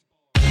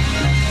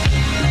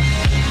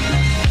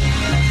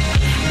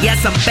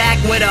Yes, I'm back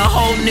with a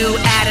whole new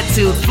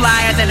attitude,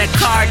 flyer than a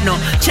cardinal,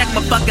 check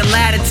my fucking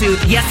latitude.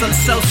 Yes, I'm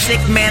so sick,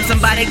 man,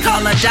 somebody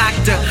call a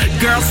doctor.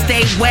 Girls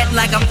stay wet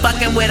like I'm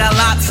fucking with a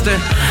lobster.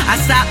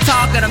 I stopped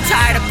talking, I'm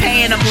tired of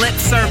paying them lip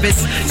service.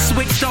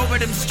 Switched over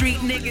them street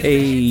niggas.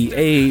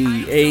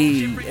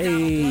 Hey,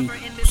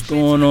 what's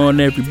going on,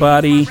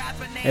 everybody?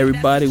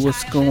 Everybody,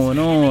 what's going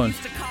on?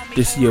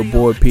 This is your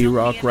boy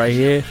P-Rock right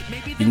here.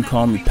 You can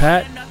call me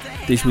Pat.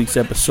 This week's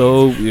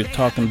episode, we're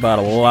talking about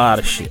a lot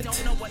of shit.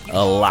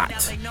 A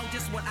lot.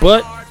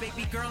 But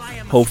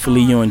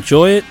hopefully you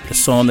enjoy it. The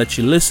song that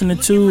you're listening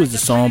to is a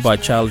song by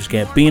Childish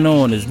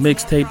Gambino on his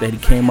mixtape that he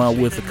came out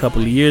with a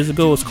couple of years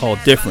ago. It's called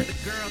Different.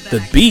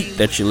 The beat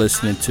that you're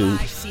listening to,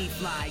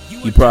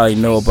 you probably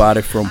know about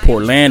it from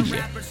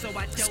Portlandia.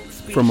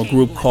 It's from a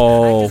group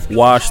called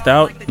Washed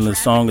Out, and the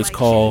song is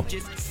called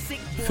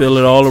Feel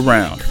It All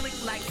Around.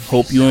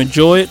 Hope you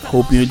enjoy it.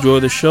 Hope you enjoy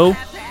the show.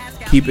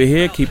 Keep it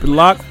here. Keep it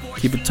locked.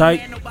 Keep it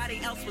tight.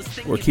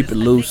 Or keep it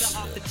loose.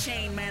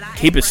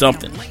 Keep it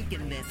something.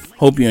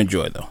 Hope you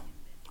enjoy, though.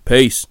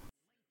 Peace.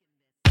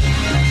 I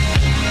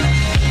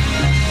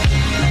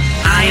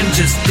am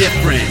just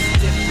different.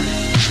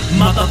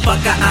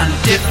 Motherfucker, I'm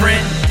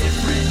different.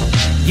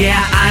 Yeah,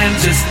 I am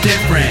just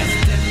different.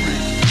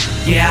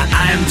 Yeah,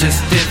 I am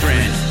just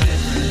different.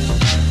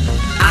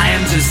 I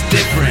am just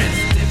different.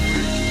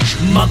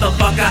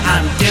 Motherfucker,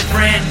 I'm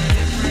different.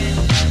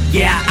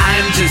 Yeah, I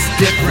am just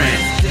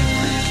different.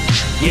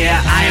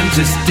 Yeah, I am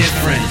just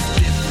different.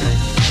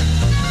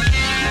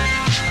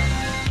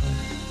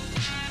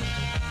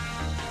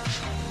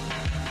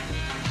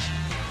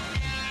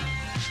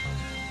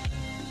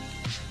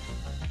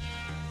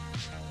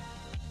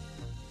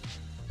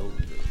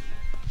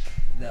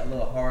 That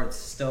little hard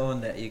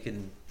stone that you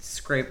can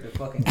scrape the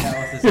fucking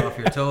calluses off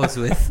your toes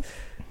with.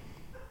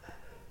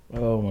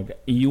 Oh my god.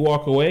 You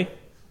walk away?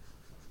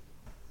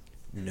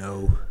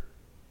 No.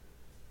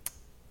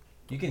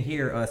 You can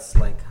hear us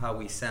like how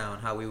we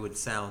sound, how we would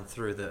sound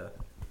through the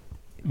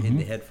in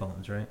the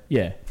headphones, right?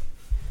 Yeah.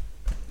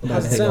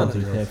 How's it sound?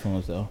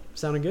 Headphones, though.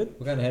 Sounding good?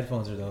 What kind of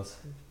headphones are those?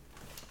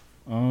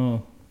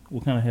 Oh,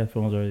 what kind of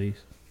headphones are these?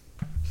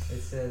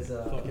 It says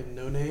Fucking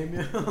no name.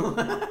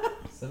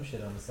 some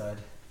shit on the side.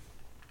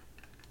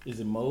 Is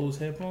it Bose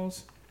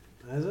headphones?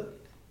 Is it?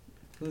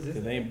 Who's It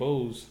this? ain't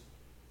Bose.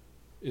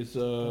 It's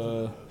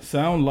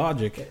Sound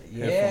Logic.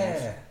 Yeah.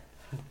 Headphones.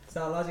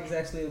 SoundLogic is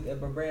actually a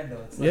brand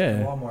though. It's like Yeah.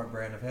 a Walmart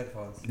brand of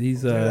headphones.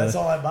 These Dude, that's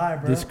all I buy,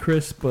 bro. this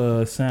crisp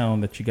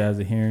sound that you guys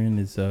are hearing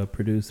is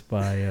produced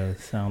by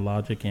Sound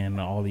Logic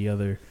and all the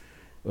other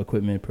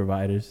equipment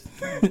providers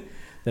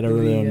that I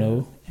really don't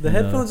know. The And,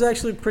 headphones are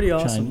actually pretty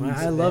awesome. Chinese.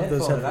 I love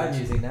those headphone that I'm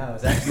headphones. using now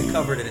is actually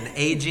covered in an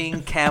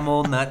aging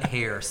camel nut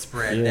hair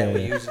spread that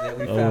we Yeah. usually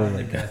Oh found my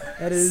in the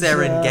That is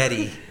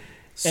Serengeti.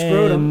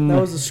 scrotum. And-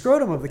 That was the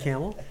scrotum of the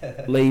camel.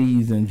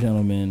 Ladies and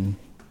gentlemen,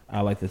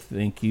 I'd like to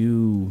thank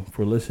you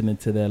for listening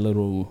to that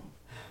little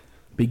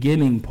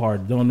beginning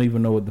part. Don't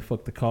even know what the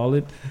fuck to call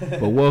it.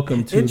 But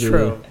welcome to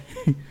Intro.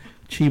 the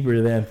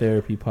Cheaper Than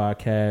Therapy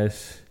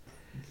podcast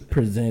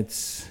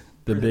presents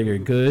The Bigger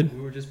Good.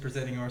 We were just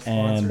presenting our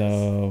And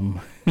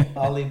sponsors.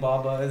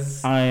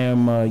 Alibaba's I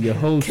am your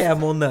host,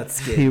 camel nut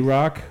skin.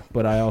 D-Rock,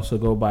 but I also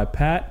go by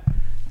Pat.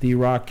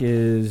 D-Rock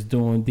is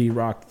doing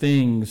D-Rock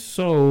things.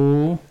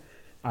 So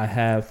I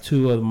have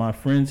two of my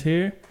friends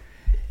here.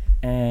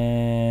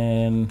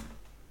 And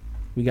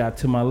we got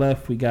to my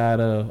left, we got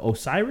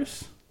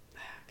Osiris.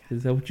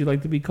 Is that what you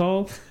like to be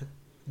called?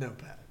 No,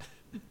 Pat.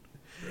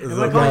 Am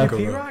I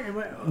calling you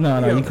P-Rock?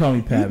 No, you call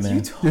me Pat, man.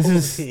 You told me.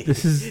 This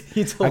is.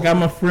 You told I got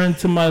my friend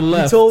to my You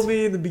left. told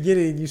me in the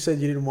beginning. You said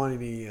you didn't want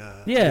any.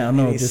 Yeah, I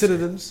know, Any just-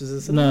 synonyms?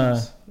 Is it Nah.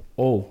 synonyms?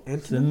 Oh,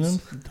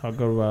 Antonyms? synonyms? Talk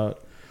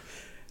about.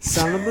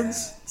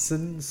 Synonyms?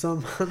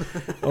 Some.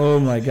 Oh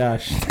my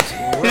gosh.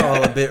 We're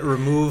all a bit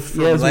removed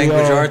from Yes, we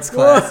language are. arts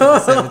class in the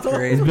seventh It's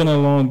grade. been a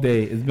long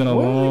day. It's been a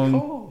What are they long.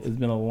 called? It's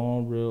been a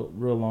long,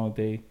 real long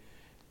day.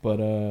 But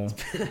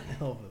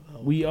Hell,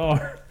 we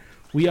are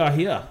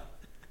here.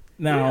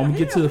 Now I'm gonna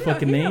get to the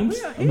fucking names.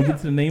 I'm gonna get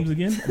to the names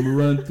again. I'm gonna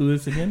run through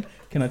this again.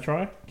 Can I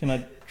try? Can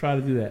I try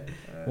to do that?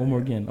 One more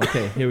again.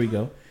 Okay, here we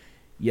go.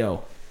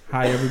 Yo,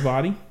 hi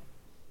everybody.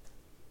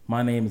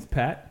 My name is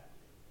Pat.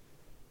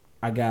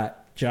 I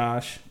got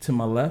Josh to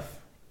my left,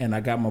 and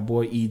I got my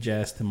boy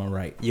E-Jazz to my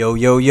right. Yo,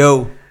 yo,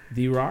 yo.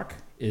 D-Rock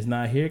is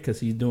not here because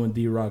he's doing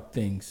D-Rock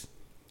things.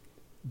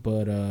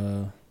 But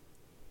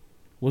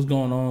what's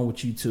going on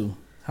with you two?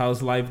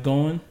 How's life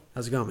going?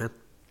 how's it going, man?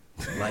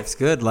 Life's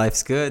good.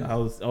 Life's good.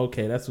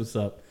 Okay, that's what's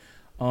up.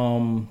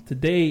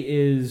 Today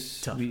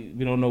is Tough. we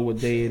don't know what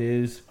day it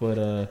is, but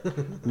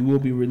we will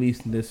be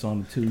releasing this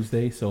on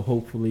Tuesday. So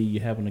hopefully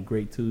you're having a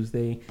great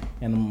Tuesday,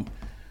 and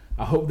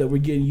I hope that we're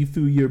getting you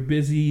through your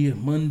busy,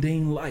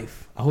 mundane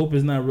life. I hope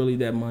it's not really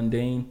that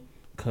mundane,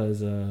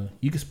 because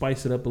you can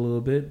spice it up a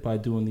little bit by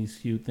doing these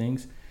few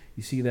things.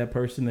 You see that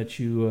person that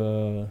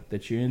you're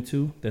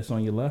into that's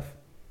on your left.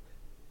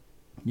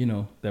 You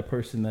know, that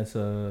person that's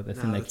in that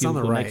it's on the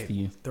cubicle right. next to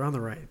you. They're on the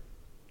right.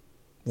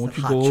 Won't It's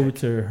a you hot go over chick.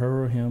 to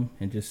her or him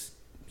and just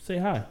say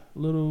hi.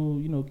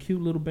 Little,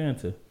 cute little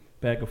banter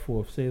back and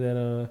forth. Say that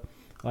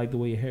I like the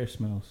way your hair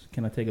smells.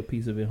 Can I take a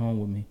piece of it home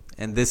with me?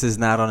 And this is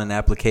not on an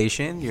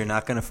application. You're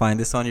not going to find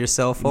this on your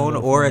cell phone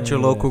or at your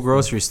local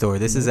grocery store.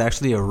 This is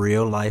actually a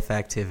real life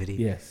activity.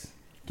 Yes.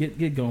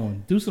 Get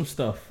going. Do some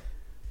stuff.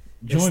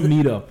 Join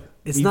Meetup.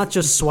 It's not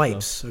just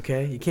swipes,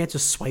 okay? You can't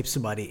just swipe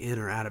somebody in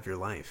or out of your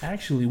life.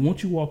 Actually,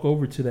 won't you walk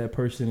over to that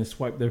person and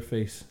swipe their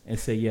face and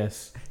say,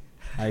 yes,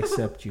 I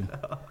accept you.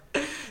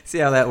 See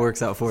how that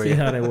works out for you. See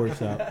how that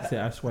works out. Say,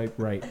 I swipe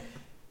right.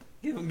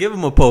 Give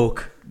him a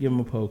poke. Give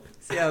them a poke.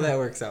 See how that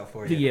works out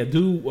for you. Yeah,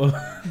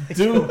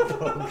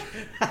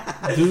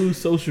 do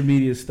social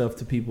media stuff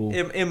to people.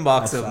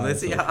 Inbox them.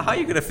 Let's see how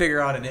you gonna figure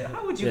out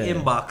how would you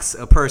inbox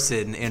a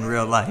person in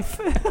real life?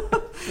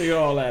 Figure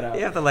all that out.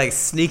 You have to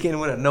sneak in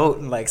with a note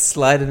and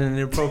slide it in an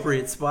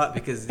inappropriate spot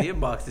because the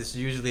inbox is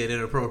usually at an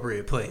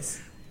inappropriate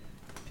place.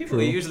 People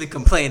are usually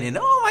complaining,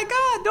 oh my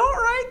God, don't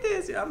write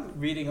this. I'm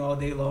reading all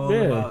day long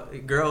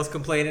about girls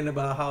complaining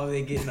about how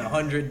they get in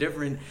 100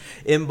 different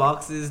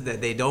inboxes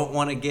that they don't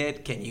want to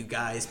get. Can you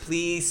guys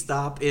please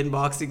stop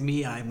inboxing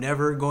me? I'm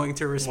never going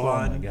to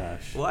respond. Oh my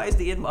gosh. Why is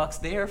the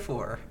inbox there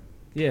for?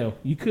 Yeah,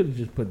 you could have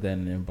just put that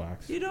in the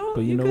inbox.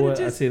 But you know what?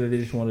 I say that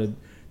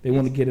they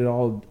want to get it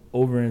all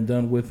over and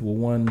done with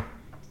one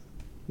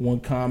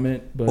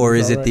comment. But or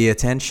is it the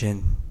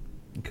attention?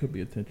 It could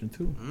be attention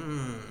too.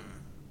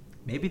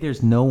 Maybe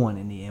there's no one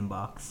in the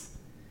inbox,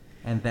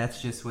 and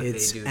that's just what they do.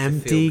 It's to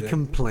empty feel good.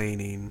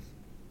 complaining.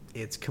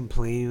 It's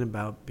complaining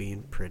about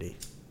being pretty.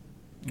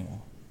 Oh.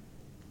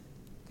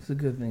 It's a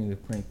good thing to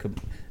print.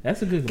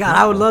 That's a good. God,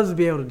 I would love to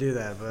be able to do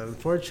that, but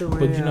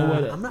unfortunately, But you know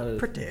what? I'm not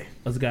pretty.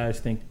 Us guys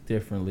think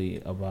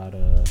differently about.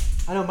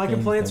 I know my things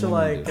complaints that are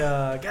women like,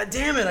 do. God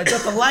damn it, I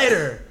dropped the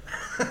lighter.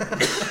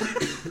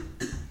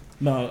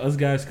 No, us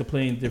guys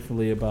complain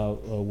differently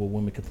about what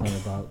women complain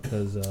about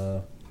because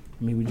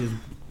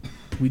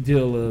we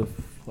deal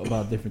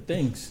about different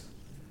things.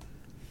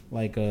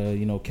 Like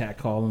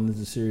catcalling is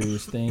a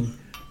serious thing,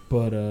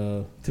 but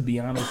to be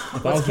honest,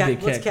 if I was to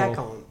get What's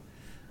catcalling,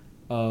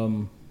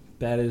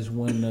 that is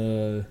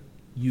when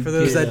you. For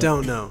those get, that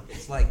don't know,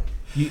 It's like,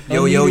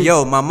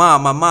 yo,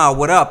 mama,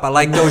 what up? I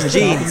like those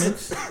jeans.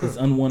 compliments. It's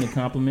unwanted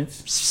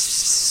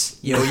compliments.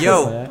 Yo.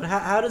 but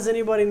how does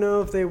anybody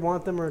know if they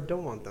want them or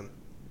don't want them?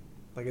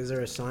 Like, is there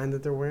a sign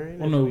that they're wearing?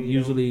 Well, no.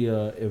 Usually,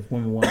 if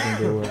women want them,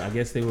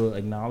 they will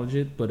acknowledge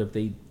it. But if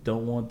they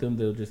don't want them,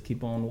 they'll just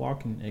keep on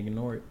walking and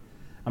ignore it.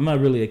 I'm not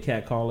really a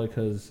cat caller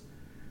because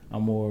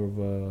I'm more of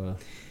a.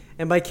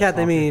 And by cat,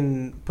 they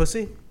mean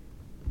pussy?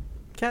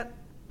 Cat?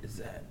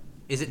 Is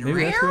it Maybe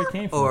rare that's where it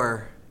came from.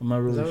 or? I'm not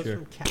Is that really what's sure.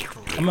 from cat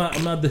calling?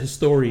 I'm not the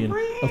historian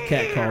of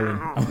cat calling.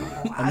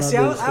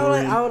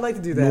 I would like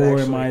to do that. Nor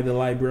actually. am I the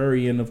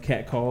librarian of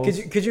cat calls.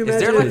 Could you imagine?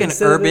 Is there like an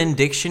instead of urban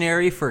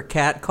dictionary for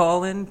cat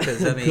calling?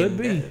 Because I mean, Could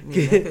be.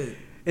 it-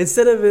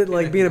 Instead of it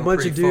like could being a go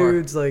bunch of pretty far.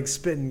 dudes like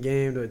spitting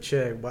game to a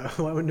chick, why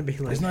wouldn't it be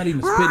like? It's not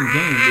even spitting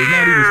game. It's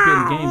not even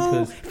spitting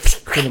game because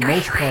for the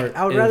most part,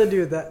 I would rather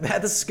do that.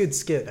 That's a good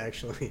skit,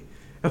 actually.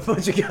 A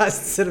bunch of guys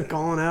instead of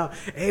calling out,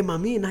 "Hey,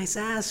 mommy, nice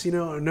ass,"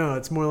 No,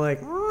 it's more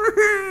like,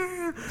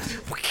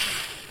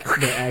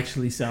 they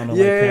actually sound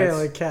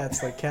like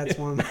cats. Like cats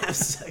want to have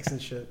sex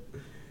and shit.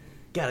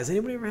 God, has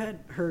anybody ever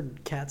heard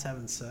cats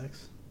having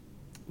sex?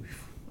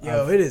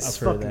 Yo, it is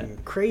I've heard fucking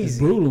that. crazy. It's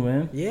brutal,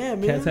 man. Yeah,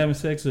 man. Cats having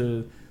sex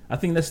I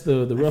think that's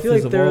the feel roughest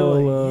like of they're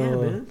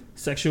all man.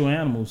 sexual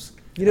animals.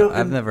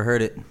 I've never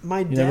heard it.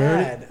 My never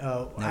heard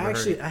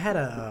dad, I had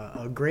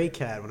a gray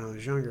cat when I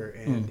was younger,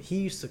 and he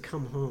used to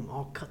come home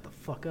all cut the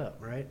fuck up,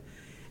 right?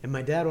 And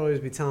my dad would always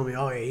be telling me,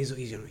 "Oh yeah,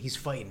 he's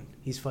fighting.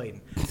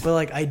 But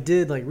like I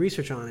did like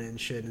research on it and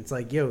shit, and it's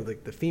like, yo,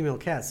 like the female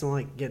cats don't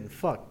like getting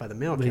fucked by the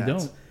male They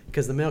cats don't.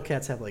 because the male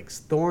cats have like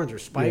thorns or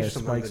spikes, Yeah, or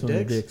something spikes on on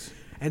their their dicks. dicks.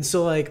 And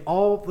so like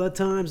all the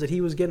times that he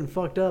was getting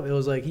fucked up, it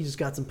was like he just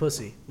got some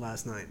pussy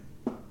last night.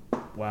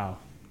 Wow.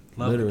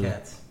 Love Literally. the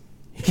cats.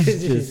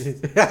 He's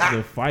just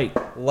the fight.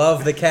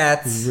 Love the He's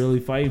cats. really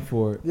fighting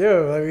for it.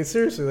 Yo, I mean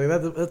seriously,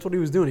 like that's what he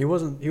was doing. He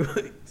wasn't.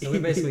 So we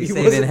basically he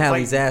saving wasn't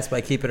Hallie's fighting. ass by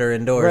keeping her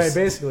indoors. Right,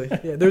 basically.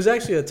 Yeah, there's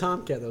actually a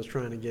tomcat that was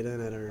trying to get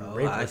in at her and Oh,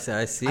 rape her.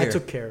 I see I her.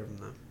 took care of him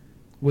though.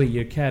 Wait,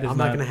 your cat is I'm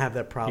not gonna have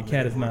that problem. Your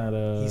cat is anymore.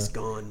 not. He's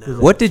gone now. was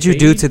What did you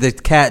do Spayed? to the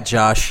cat,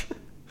 Josh?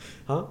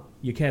 Huh?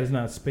 Your cat is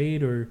not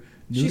spayed or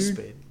neutered? She's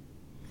spayed.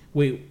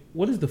 Wait,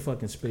 what is the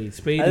fucking spade?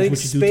 Spade I is think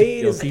what you do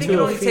spade to is I think to it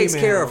a only takes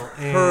care of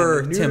female, her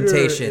and neuter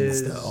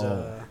temptations, is,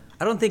 though.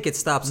 I don't think it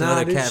stops nah,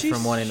 another dude, cat she's-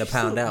 from wanting to she's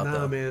pound still, out, Nah,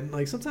 though. man.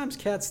 Like sometimes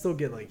cats still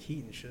get like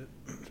heat and shit.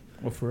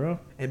 Oh, for real?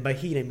 And by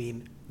heat, I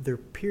mean their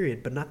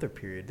period, but not their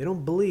period. They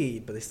don't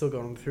bleed, but they still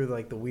go through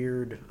like the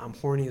weird. I'm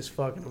horny as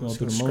fuck, and I'm Going just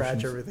through gonna the scratch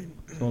motions. everything.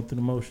 Going through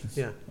the motions.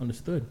 Yeah.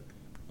 Understood.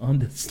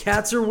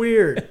 Cats are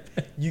weird.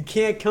 You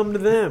can't come to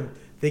them.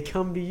 They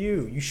come to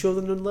you. You show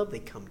them no love, they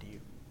come to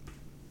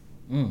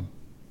you.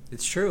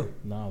 It's true.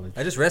 knowledge.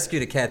 I just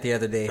rescued a cat the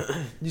other day. You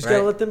just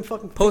gotta let them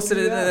fucking posted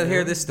figure it. out,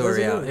 Hear man. this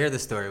story Doesn't out. it? Hear the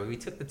story. We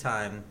took the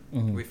time.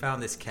 We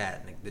found this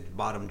cat. And the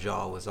bottom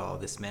jaw was all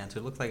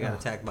dismantled. It looked like it got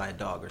attacked by a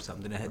dog or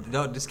something.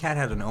 This cat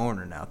had an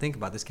owner now. Think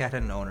about it. This cat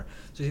had an owner.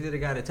 So either they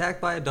got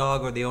attacked by a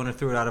dog or the owner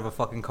threw it out of a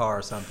fucking car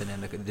or something,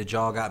 and the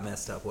jaw got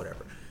messed up.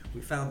 Whatever. We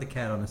found the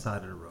cat on the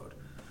side of the road.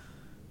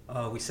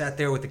 We sat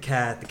there with the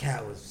cat. The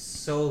cat was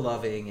so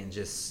loving and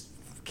just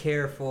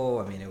careful.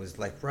 I mean, it was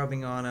like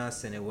rubbing on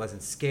us, and it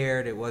wasn't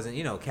scared. It wasn't,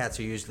 cats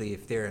are usually,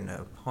 if they're in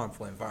a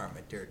harmful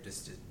environment, they're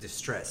just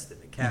distressed.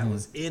 And the cat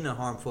was in a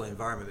harmful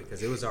environment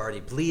because it was already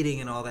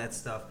bleeding and all that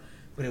stuff.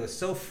 But it was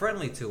so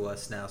friendly to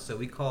us now, so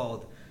we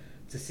called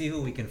to see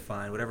who we can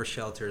find, whatever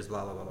shelters,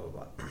 blah, blah, blah, blah,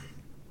 blah.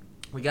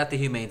 We got the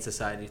Humane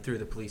Society through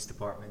the police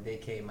department. They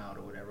came out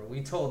or whatever.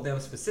 We told them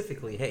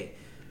specifically, hey,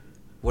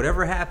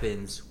 whatever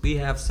happens, we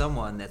have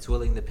someone that's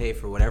willing to pay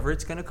for whatever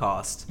it's going to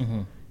cost,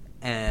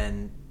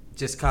 and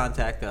just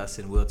contact us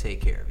and we'll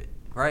take care of it.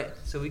 Right?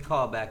 So we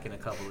call back in a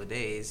couple of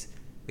days.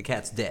 The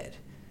cat's dead.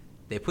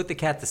 They put the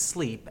cat to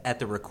sleep at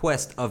the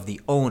request of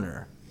the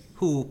owner,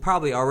 who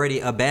probably already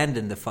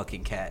abandoned the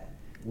fucking cat.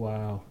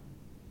 Wow.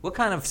 What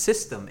kind of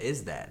system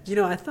is that?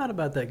 I thought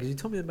about that because you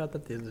told me about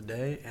that the other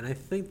day, and I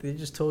think they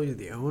just told you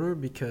the owner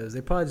because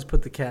they probably just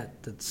put the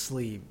cat to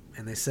sleep,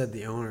 and they said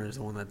the owner is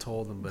the one that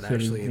told them, but So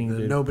actually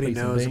nobody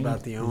knows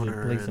about the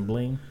owner. Place some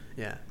blame.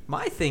 Yeah.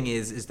 My thing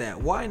is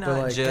that why But not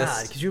like,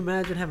 just... God, could you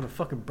imagine having a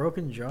fucking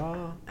broken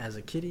jaw as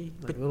a kitty,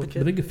 like a little kid?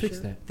 But they could and fix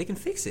shit? that. They can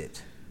fix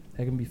it.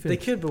 That can be fixed. They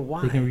could, but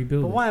why? They can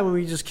rebuild But it. why would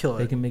we just kill it?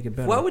 They can make it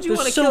better. Why would you There's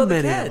want to so kill the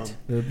many of cat? them.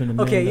 There have been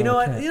a Okay, you know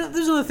what? $1,000,000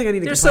 There's another thing I need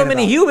to There's so complain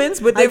many about. humans,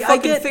 but they're I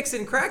fucking get-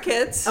 fixing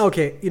crackheads.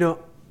 Okay,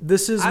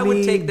 this is I me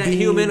would take that being-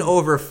 human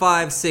over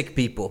 5 sick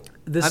people.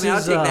 This I'll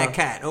is, take that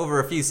cat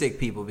over a few sick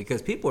people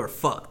because people are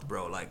fucked,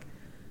 bro. Like,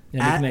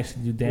 Yeah, they can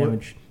actually do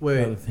damage. Wait,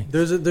 to other things.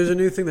 there's a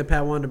new thing that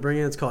Pat wanted to bring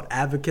in. It's called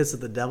Advocates of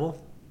the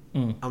Devil.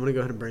 Mm. I'm gonna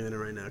go ahead and bring that in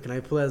right now. Can I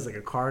pull it as like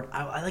a card?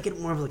 I like it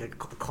more of like a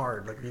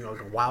card, like like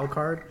a wild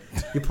card.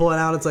 You pull it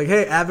out, it's like,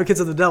 hey,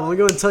 Advocates of the Devil. Let me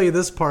go and tell you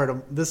this part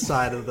of this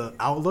side of the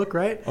outlook,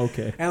 right?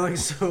 Okay. And like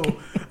so,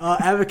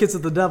 Advocates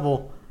of the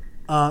Devil.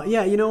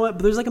 Yeah, you know what?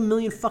 But there's like a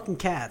million fucking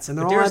cats, and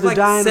they're all there's either like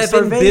dying of 7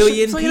 starvation.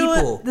 billion So, you know what?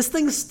 people. This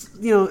thing's,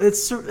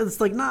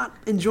 it's like not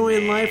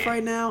enjoying life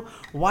right now.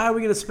 Why are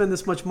we gonna spend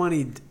this much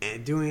money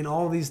doing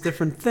all these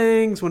different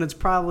things when it's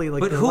probably like?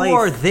 but the who life,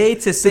 are they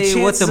to say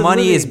what chances the of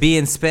money is living.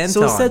 being spent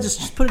So on? instead,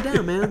 just put it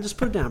down, man. Just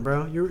put it down,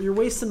 bro. You're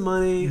wasting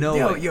money.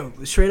 No way. yo,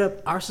 straight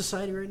up, our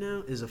society right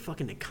now is a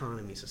fucking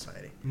economy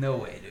society. No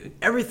way, dude.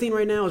 Everything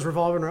right now is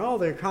revolving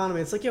around the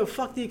economy. It's like, yo,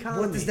 fuck the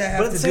economy. What does that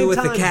But have at to the do same with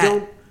the time,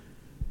 cat?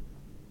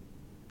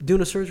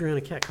 Doing a surgery on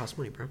a cat costs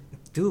money, bro.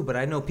 Dude, but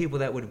I know people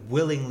that would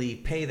willingly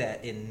pay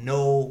that in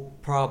no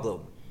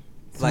problem.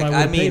 Somebody Like, I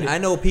would've paid mean, it. I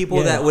know people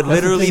Yeah, that would that's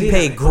the literally thing.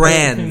 pay That's the thing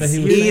that grands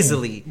he was saying.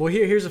 easily. Well,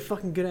 here's a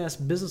fucking good ass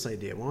business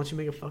idea. Why don't you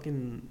make a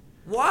fucking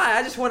Why?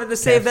 I just wanted to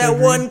save that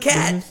surgery one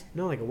cat. business?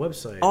 like a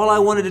website? All I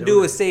wanted to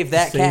do was save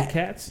that Save cat.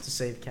 cats. to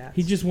save cats.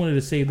 He just wanted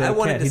to save that I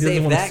wanted cat. to He doesn't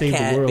save want to that save the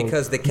cat world.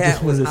 because the He cat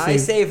just wanted was. to I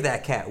save- saved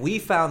that cat. We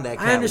found that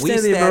cat. I understand we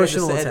the stabbed it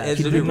emotional at attachment. edge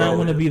He of did the not road.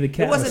 want to be the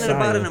cat It wasn't Messiah.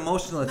 about an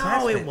emotional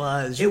attachment. it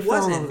was. It You fell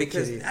in love wasn't with the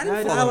because kitty. I didn't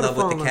I fall in would've love with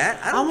fallen the in cat.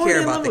 love. I I'm don't already care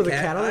in about love the with the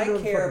cat. cat. I don't I give a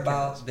fuck care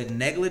about about the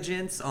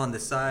negligence on the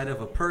side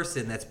of a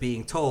person that's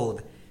being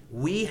told,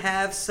 we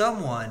have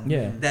someone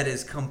Yeah. that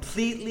is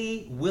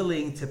completely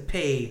willing to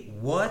pay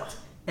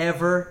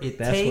whatever it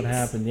That's takes what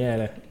happened.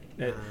 Yeah. to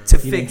you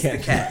didn't fix the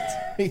catch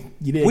cat. that.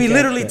 You didn't We catch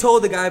literally that.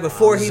 told the guy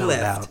before he zoned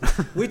left.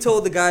 out. We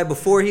told the guy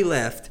before he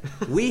left,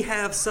 we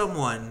have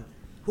someone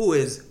who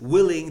is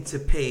willing to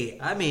pay.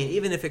 I mean,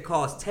 even if it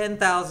costs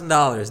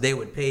 $10,000, they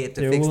would pay it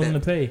to They're fix willing that.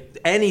 to pay.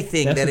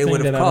 Anything That's that the it thing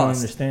would that have I don't cost.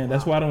 understand.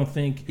 That's why I don't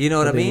think. You know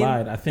what I that they mean?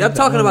 lied. I think I'm the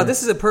talking about owner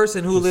this is a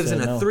person who just lives said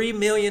in a no. $3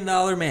 million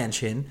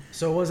mansion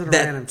So it wasn't a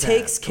random that cat.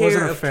 takes It care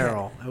wasn't a of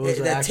feral. It was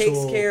an that takes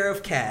actual- care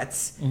of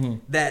cats, Mm-hmm.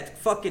 that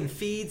fucking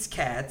feeds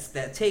cats,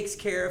 that takes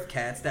care of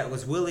cats, that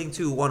was willing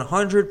to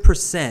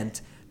 100%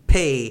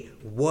 pay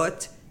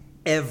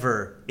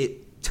whatever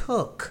it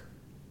took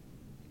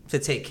to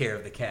take care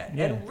of the cat.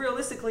 Yeah. And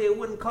realistically, it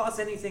wouldn't cost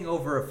anything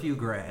over a few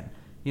grand.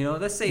 You know,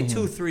 let's say Mm-hmm.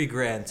 2-3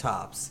 grand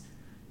tops.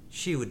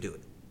 She would do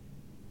it.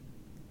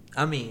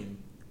 I mean,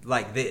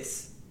 like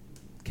this.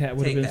 cat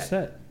would have Take been that.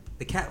 set.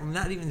 The cat,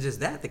 not even just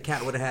that, the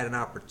cat would have had an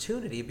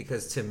opportunity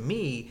because to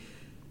me,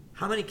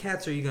 how many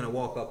cats are you going to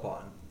walk up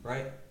on,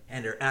 right?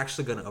 And they're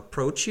actually going to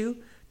approach you.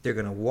 They're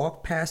going to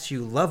walk past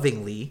you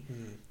lovingly.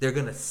 They're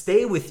going to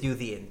stay with you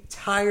the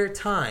entire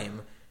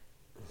time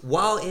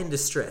while in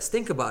distress.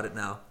 Think about it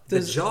now. The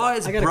Does- jaw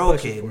is I got a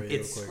question broken. for you real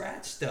It's quick.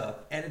 scratched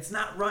up and it's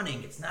not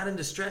running. It's not in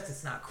distress.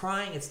 It's not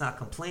crying. It's not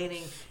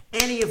complaining.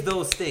 Any of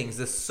those things.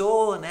 The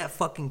soul in that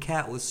fucking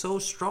cat was so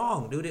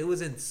strong, dude. It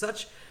was in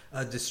such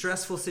a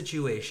distressful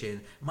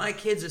situation. My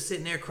kids are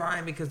sitting there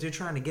crying because they're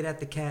trying to get at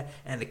the cat,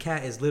 and the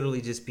cat is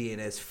literally just being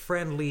as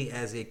friendly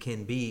as it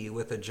can be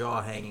with a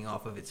jaw hanging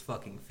off of its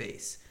fucking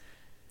face.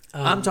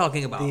 I'm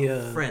talking about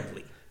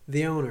friendly.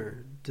 The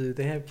owner, do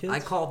they have kids? I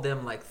called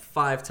them like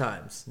 5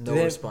 times. No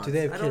response. Do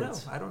they have I don't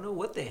kids? know. I don't know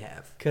what they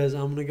have. Because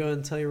I'm gonna go ahead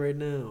and tell you right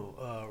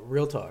now,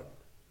 real talk.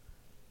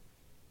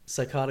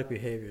 Psychotic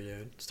behavior,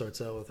 dude,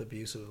 starts out with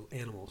abuse of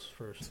animals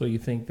first. So you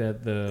think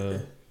that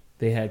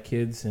they had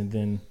kids and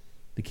then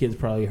the kids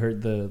probably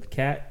hurt the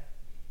cat?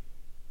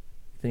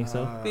 You think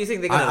so? Do you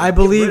think they're gonna I get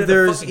rid believe of the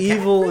there's fucking cat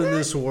evil for in that?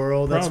 this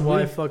world. That's why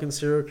Probably. fucking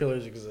serial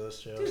killers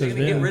exist, Joe. Dude, they're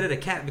gonna then- get rid of the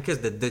cat because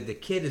the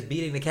kid is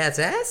beating the cat's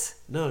ass?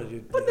 No,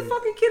 dude. Put the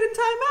fucking kid in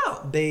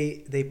timeout.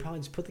 They probably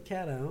just put the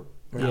cat out.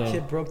 Or Yeah. the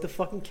kid broke the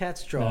fucking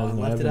cat's jaw There's and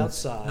no left it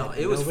evidence. outside. No, and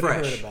it was nobody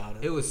fresh. heard about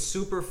it. It was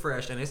super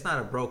fresh, and it's not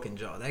a broken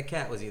jaw. That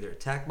cat was either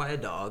attacked by a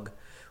dog,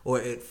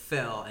 or it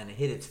fell and it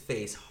hit its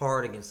face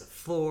hard against the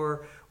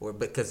floor, or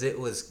because it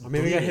was. Or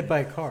maybe it got bleeding. hit by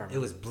a car. It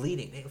was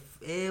bleeding.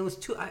 It was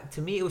too.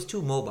 To me, it was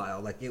too mobile.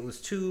 Like it was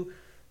too.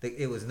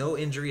 It was no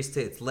injuries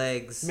to its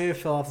legs. Maybe it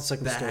fell off the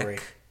second back. story.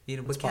 You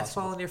know, but It's cats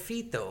possible. fall on their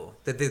feet though.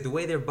 The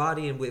way their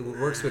body and it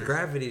works with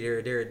gravity,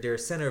 their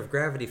center of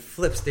gravity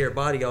flips their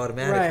body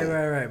automatically.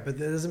 Right. But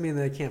that doesn't mean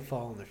they can't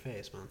fall on their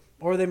face, man.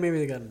 Or maybe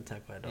they got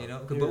attacked by a dog. You know,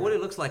 You're but what right.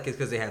 it looks like is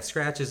because they have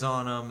scratches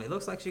on them. It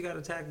looks like she got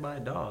attacked by a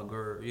dog,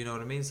 or you know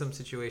what I mean, some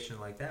situation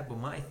like that. But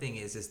my thing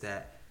is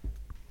that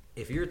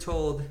if you're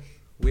told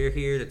we're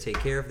here to take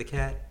care of the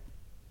cat,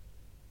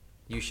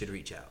 you should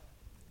reach out.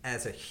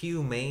 As a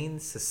humane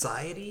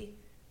society,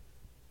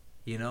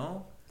 you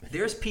know,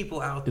 there's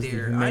people out It's the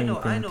there. humane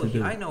thing to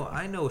do.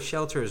 I know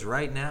shelters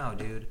right now,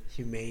 dude,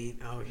 Humane.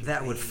 Oh, humane.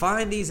 that would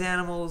find these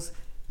animals,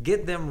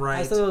 get them I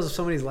right, thought that was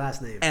somebody's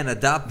last name. and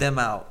adopt them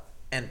out,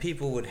 and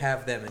people would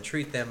have them and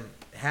treat them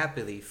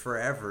happily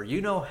forever.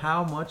 You know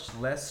how much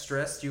less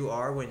stressed you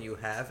are when you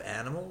have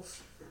animals?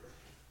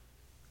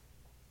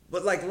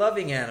 But like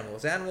loving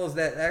animals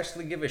that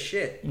actually give a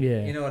shit.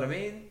 Yeah. You know what I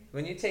mean?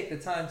 When you take the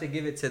time to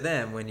give it to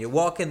them, when you're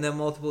walking them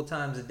multiple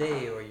times a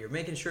day, or you're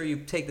making sure you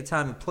take the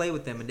time to play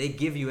with them and they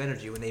give you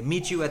energy, when they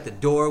meet you at the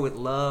door with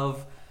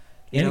love,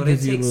 And it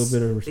gives you a little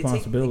bit of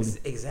responsibility.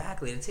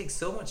 Exactly. And it takes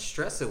so much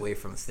stress away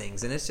from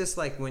things. And it's just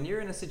like when you're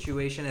in a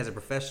situation as a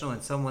professional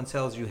and someone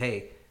tells you,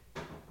 hey,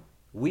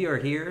 we are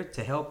here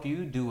to help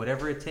you do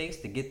whatever it takes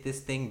to get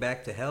this thing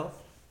back to health.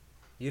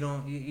 You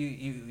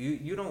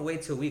don't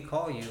wait till we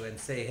call you and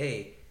say,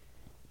 hey,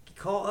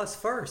 call us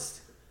first.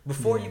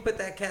 Before you put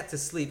that cat to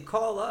sleep,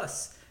 call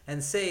us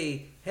and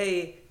say,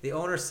 hey, the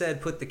owner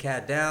said put the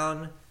cat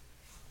down,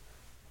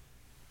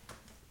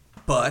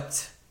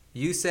 but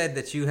you said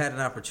that you had an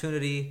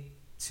opportunity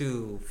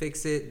to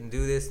fix it and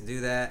do this and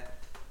do that.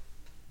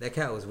 That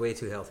cat was way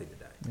too healthy to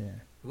die. Yeah.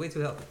 Way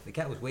too healthy. The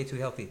cat was way too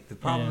healthy. The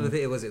problem with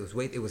it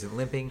wasn't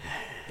limping.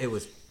 It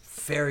was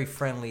very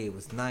friendly. It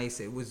was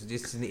nice. It was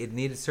just it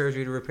needed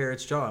surgery to repair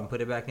its jaw and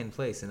put it back in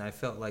place. And I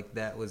felt like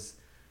that was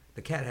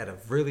the cat had a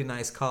really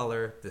nice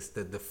collar.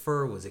 The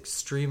fur was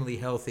extremely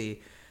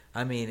healthy.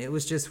 I mean, it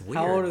was just weird.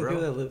 How old are the bro.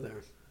 people that live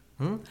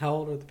there? How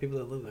old are the people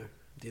that live there?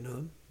 Do you know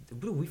them?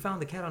 Dude, we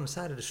found the cat on the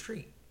side of the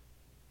street.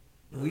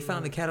 We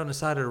found the cat on the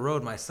side of the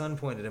road. My son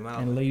pointed him out.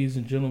 And ladies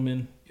and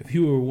gentlemen, if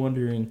you were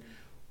wondering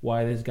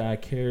why this guy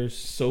cares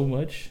so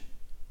much,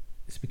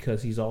 it's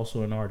because he's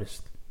also an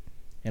artist,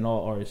 and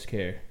all artists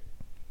care.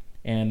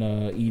 And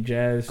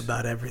E-Jazz,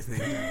 About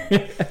everything.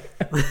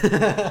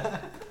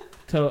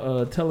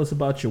 tell us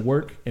about your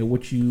work and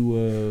what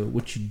you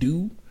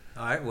do,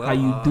 All right, well, how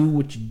you do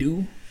what you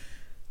do,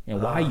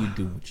 and why you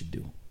do what you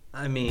do.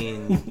 I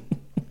mean,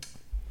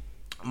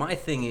 my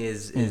thing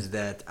is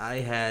that I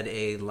had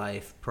a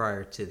life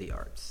prior to the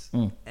arts,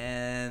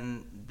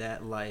 and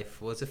that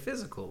life was a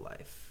physical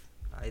life.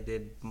 I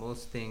did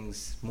most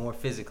things more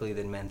physically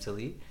than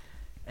mentally,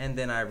 and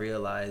then I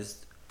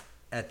realized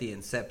at the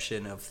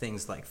inception of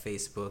things like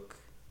Facebook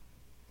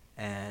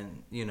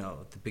and, you know,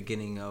 the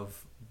beginning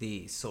of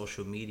the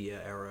social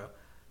media era,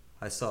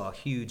 I saw a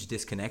huge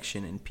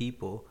disconnection in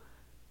people,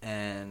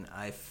 and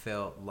I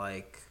felt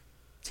like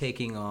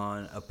taking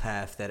on a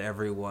path that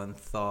everyone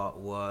thought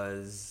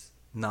was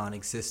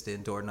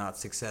non-existent or not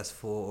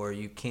successful, or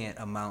you can't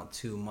amount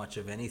to much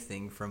of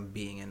anything from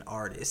being an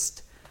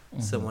artist.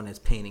 Someone is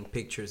painting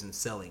pictures and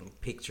selling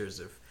pictures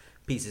of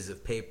pieces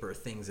of paper,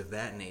 things of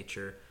that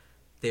nature.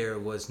 There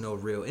was no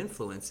real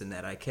influence in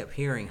that. I kept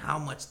hearing how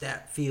much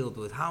that field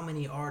with how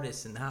many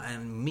artists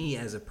and me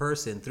as a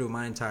person through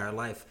my entire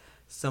life,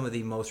 some of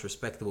the most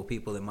respectable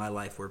people in my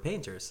life were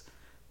painters,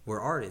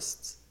 were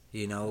artists,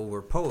 you know,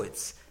 were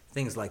poets,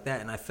 things like that.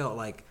 And I felt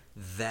like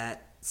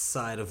that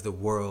side of the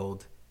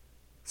world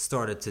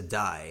started to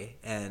die,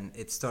 and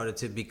it started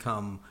to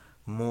become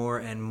more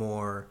and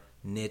more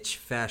niche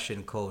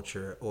fashion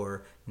culture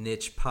or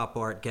niche pop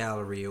art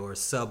gallery or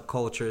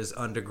subcultures,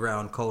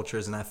 underground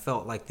cultures. And I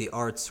felt like the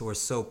arts were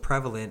so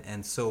prevalent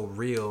and so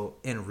real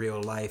in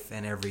real life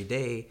and every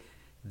day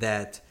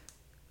that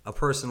a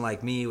person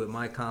like me with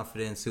my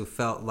confidence, who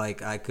felt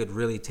like I could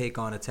really take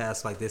on a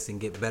task like this and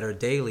get better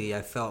daily,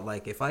 I felt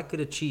like if I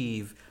could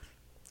achieve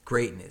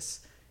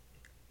greatness,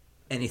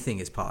 anything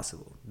is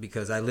possible,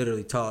 because I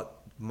literally taught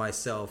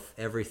myself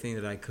everything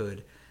that I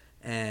could.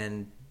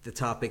 And the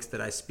topics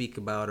that I speak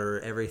about are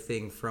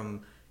everything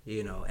from,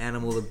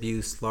 animal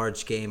abuse,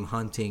 large game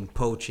hunting,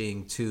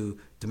 poaching, to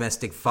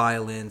domestic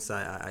violence.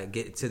 I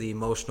get to the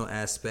emotional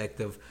aspect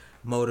of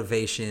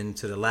motivation,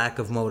 to the lack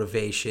of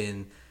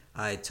motivation.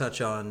 I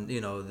touch on,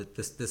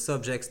 the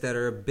subjects that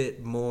are a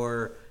bit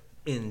more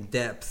in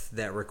depth,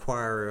 that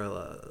require,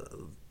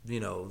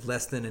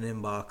 less than an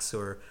inbox,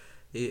 or,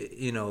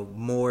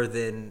 more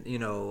than,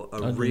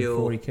 a real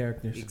 40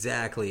 characters.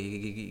 Exactly.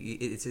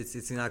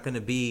 It's not going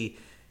to be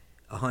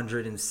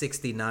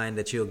 169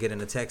 that you'll get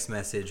in a text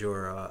message,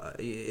 or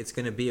it's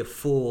going to be a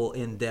full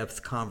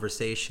in-depth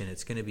conversation.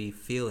 It's going to be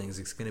feelings.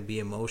 It's going to be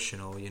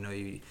emotional.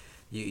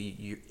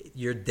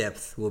 Your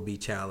depth will be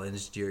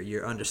challenged.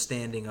 Your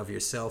understanding of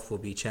yourself will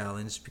be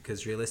challenged,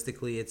 because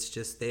realistically, it's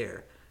just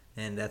there,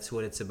 and that's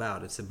what it's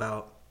about. It's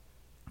about,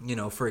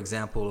 for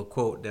example, a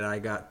quote that I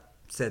got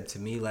said to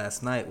me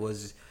last night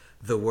was,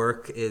 "The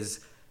work is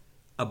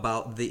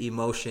about the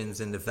emotions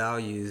and the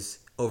values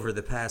over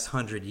the past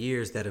 100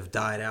 years that have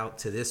died out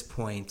to this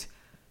point."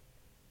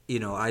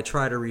 I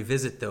try to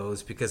revisit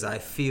those, because I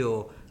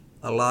feel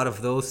a lot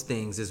of those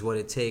things is what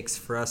it takes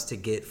for us to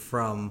get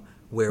from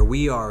where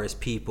we are as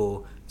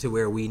people to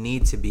where we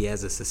need to be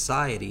as a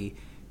society,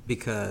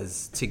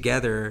 because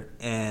together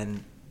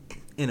and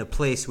in a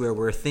place where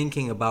we're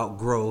thinking about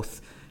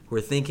growth,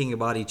 we're thinking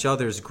about each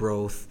other's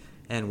growth,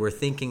 and we're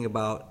thinking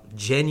about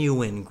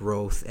genuine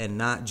growth and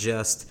not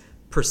just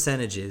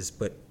percentages,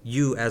 but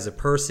you as a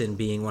person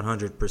being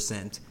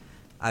 100%.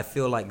 I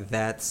feel like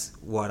that's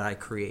what I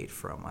create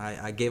from.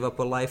 I gave up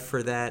a life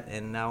for that,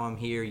 and now I'm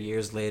here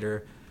years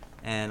later,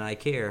 and I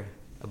care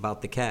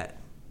about the cat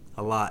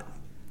a lot.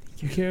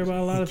 You care about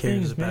a lot of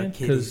things, man,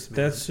 because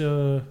that's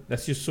your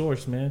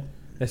source, man.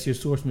 That's your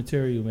source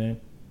material, man.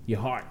 Your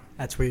heart.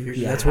 That's where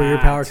your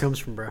power comes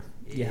from, bro.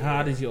 Your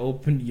heart is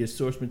your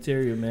source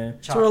material, man.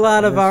 That's where a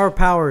lot of our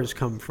powers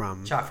come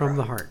from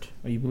the heart.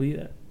 Oh, you believe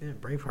that? Yeah,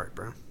 Braveheart,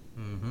 bro.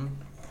 Mm-hmm.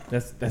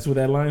 That's where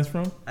that line's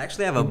from? I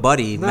actually have a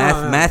buddy,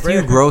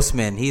 Matthew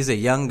Grossman. He's a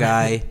young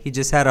guy. He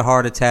just had a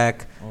heart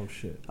attack. Oh,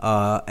 shit.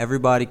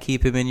 Everybody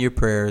keep him in your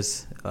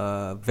prayers.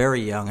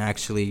 Very young,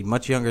 actually.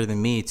 Much younger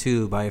than me,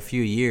 too, by a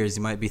few years.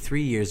 He might be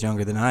 3 years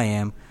younger than I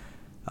am.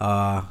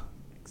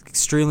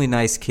 Extremely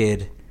nice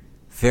kid.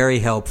 Very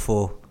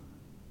helpful.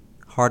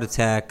 Heart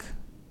attack.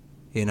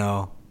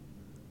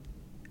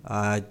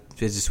 I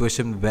just wish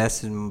him the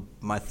best, and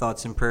my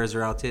thoughts and prayers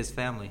are out to his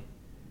family.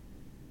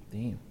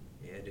 Damn.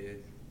 Yeah,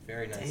 dude.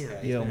 Very nice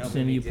guy. Yeah, I'm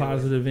sending you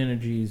positive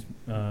energies,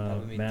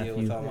 helping me Matthew.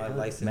 deal with all my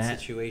license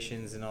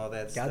situations and all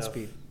that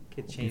Godspeed. stuff.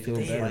 Kid changed feel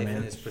his better, life man.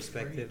 and his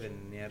perspective,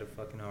 and he had a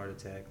fucking heart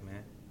attack,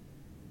 man.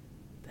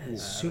 That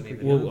is super.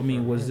 Well, I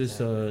mean, was this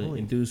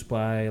induced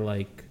by,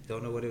 like...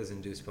 Don't know what it was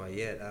induced by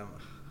yet.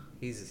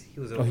 He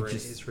was over in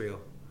Israel.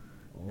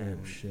 Oh,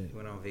 and shit. He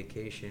went on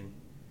vacation.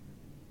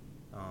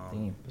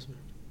 Damn.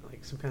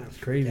 Like some kind of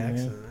crazy,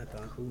 accident, man. I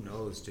thought. Who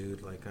knows,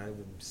 dude? Like, I'm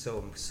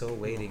so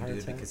waiting,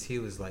 dude, because he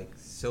was like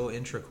so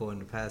integral in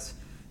the past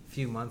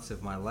few months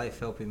of my life,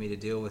 helping me to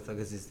deal with,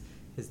 because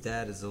his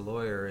dad is a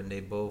lawyer, and they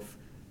both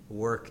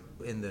work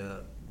in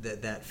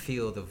that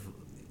field of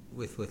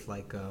with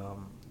like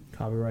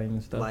Copywriting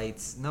and stuff?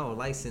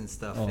 License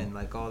stuff and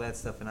like all that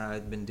stuff, and I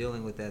had been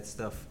dealing with that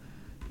stuff,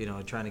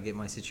 trying to get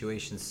my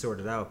situation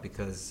sorted out,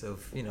 because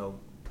of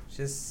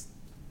just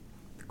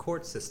the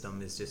court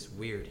system is just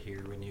weird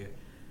here, when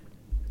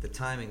the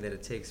timing that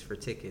it takes for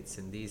tickets,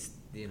 and these,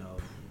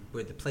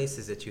 with the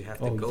places that you have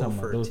to go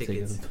for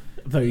tickets.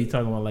 I thought you were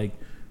talking about, like,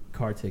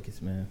 car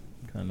tickets, man.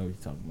 I know what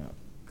you're talking about.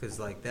 Because,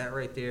 like, that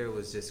right there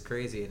was just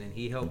crazy, and then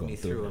he helped me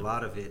through a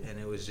lot of it, and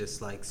it was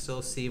just, like,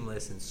 so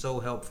seamless and so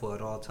helpful at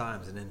all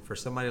times. And then for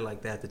somebody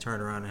like that to turn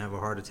around and have a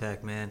heart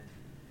attack, man,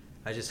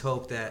 I just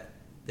hope that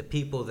the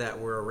people that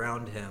were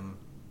around him,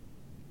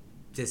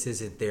 this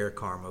isn't their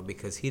karma,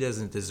 because he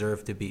doesn't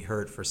deserve to be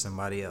hurt for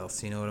somebody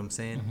else. You know what I'm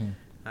saying? Mm-hmm.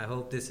 I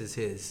hope this is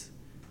his,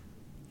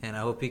 and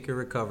I hope he can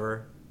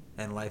recover,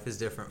 and life is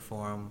different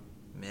for him.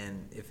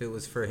 And if it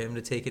was for him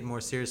to take it more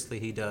seriously,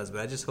 he does.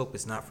 But I just hope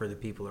it's not for the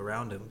people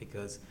around him,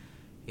 because,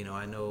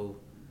 I know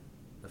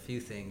a few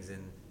things,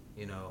 and,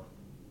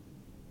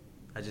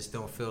 I just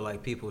don't feel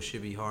like people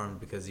should be harmed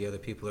because the other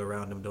people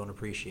around him don't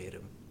appreciate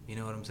him. You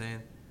know what I'm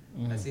saying?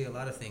 Mm-hmm. I see a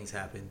lot of things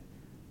happen.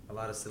 A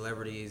lot of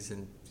celebrities,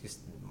 and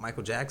just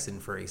Michael Jackson,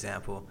 for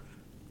example.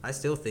 I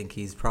still think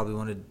he's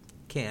probably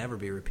can't ever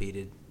be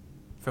repeated.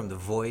 From the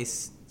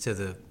voice to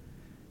the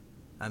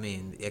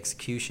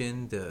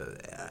execution,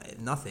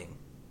 nothing.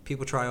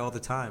 People try all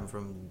the time,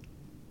 from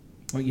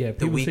people say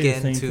the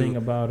same thing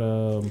about...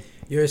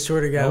 I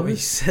swear to God, when you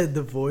said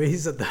The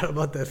Voice, I thought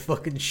about that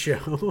fucking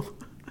show.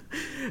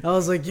 I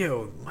was like,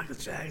 yo, Michael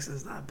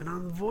Jackson's not been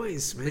on The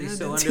Voice, man. But he's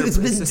so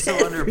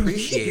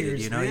underappreciated,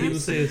 years, man. People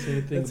say the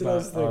same thing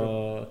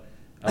about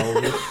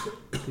Elvis.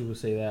 People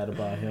say that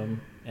about him,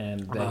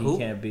 and that he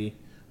can't be...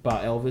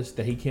 About Elvis,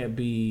 that he can't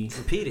be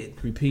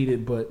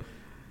repeated, but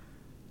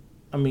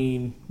I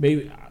mean,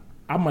 maybe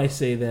I might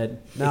say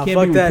that now, it can't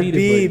fuck be that,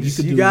 repeated, Biebs.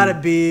 but You got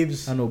it,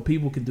 Biebs. I know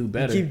people can do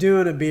better. You keep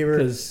doing it, Bieber.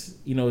 Because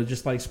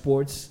just like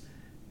sports,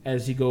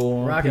 as you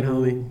go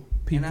on,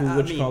 people, And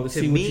what you call it, to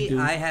see what me, you do.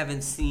 I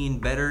haven't seen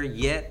better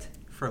yet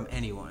from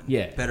anyone.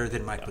 Yeah. Better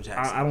than Michael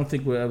Jackson. I don't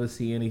think we'll ever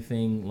see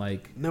anything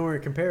like. Nowhere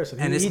in comparison.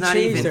 And He it's not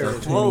changed even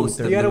everything. close.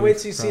 You gotta wait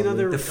till you see Probably.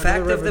 another. The fact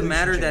another of the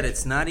matter revolution that change.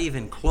 it's not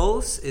even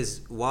close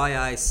is why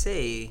I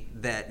say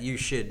that you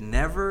should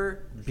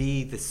never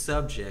be the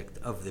subject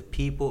of the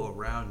people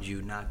around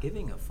you not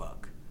giving a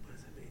fuck. What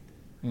does that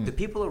mean? The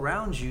people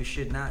around you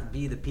should not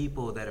be the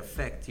people that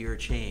affect your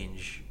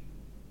change.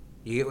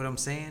 You get what I'm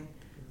saying?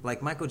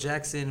 Like Michael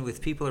Jackson, with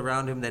people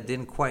around him that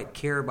didn't quite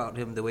care about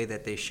him the way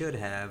that they should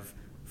have,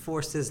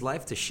 forced his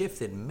life to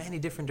shift in many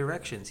different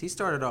directions. He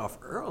started off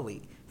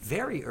early,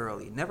 very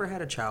early, never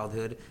had a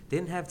childhood,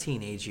 didn't have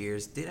teenage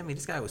years.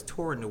 This guy was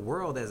touring the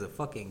world as a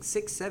fucking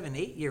 6, 7,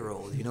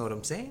 8-year-old. You know what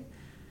I'm saying?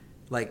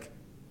 Like,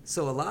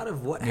 so a lot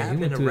of what Yeah, he happened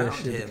went through that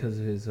around shit him,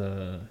 because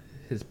of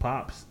his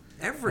pops.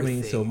 everything.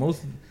 I mean, so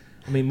most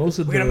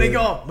of We're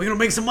gonna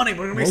make some money.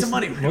 We're gonna make some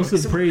money. Most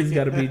of the praise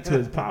got to be to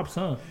his pops,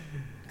 huh?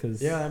 Because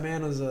Yeah, that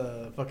man was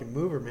a fucking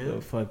mover, man.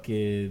 the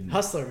fucking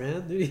Hustler,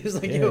 man. Dude, he was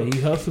like, yeah, yo.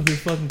 he hustled his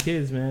fucking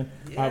kids, man.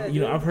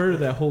 Yeah, I've heard of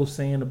that whole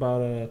saying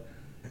about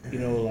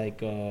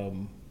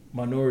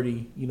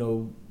minority,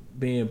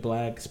 being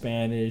black,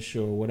 Spanish,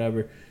 or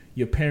whatever.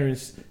 Your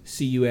parents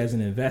see you as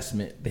an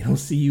investment. They don't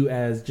see you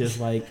as just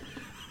like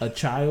a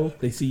child.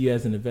 They see you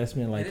as an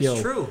investment. Like, And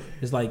it's true.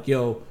 It's like,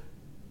 yo,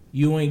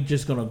 you ain't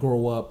just gonna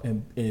grow up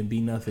and be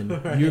nothing.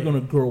 Right. You're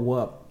gonna grow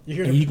up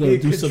You're and gonna you're gonna be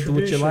a do something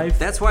with your contribution. life.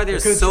 That's why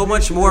there's The so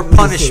much contribution more to the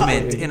punishment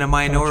society. in a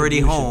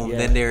minority Contribution, home yeah.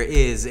 than there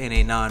is in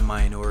a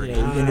non-minority.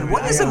 Yeah, you and gotta-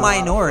 what is I a got a lot of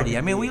minority? fucking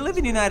I mean, we views. live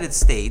in the United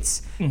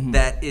States Mm-hmm.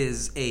 that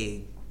is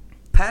a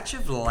patch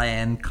of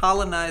land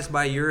colonized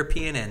by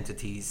European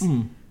entities.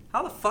 Mm.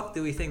 How the fuck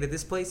do we think that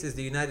this place is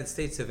the United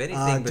States of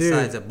anything Dude,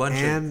 besides a bunch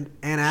and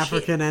of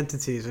African shit?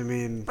 entities. I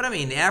mean, But I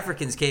mean, the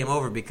Africans came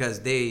over because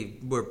they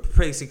were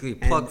basically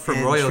plucked from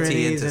and royalty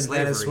Trinis into and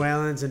slavery.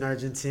 Venezuelans and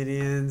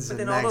Argentinians But and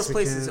then all those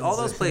places- all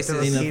those Mexicans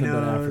places- and Ain't nothing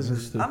but Filipinos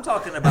Africans, and, too. I'm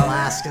talking about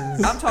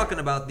Alaskans. I'm talking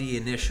about the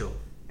initial.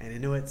 and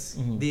Inuits.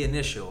 The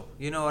initial.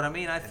 You know what I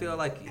mean? I feel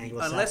like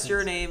Anglo-Saxons. unless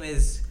your name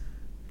is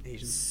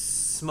Asians.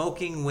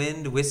 Smoking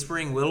Wind,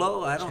 Whispering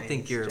Willow, I don't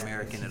think Chinese, you're Japanese.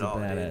 American It's at a all.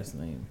 Dude. badass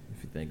name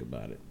if you think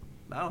about it.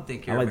 I don't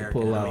think I you're like to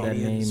American pull at out all. that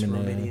name Romanians, in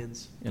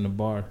Romanians, a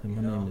bar. And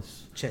my You know, name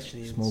is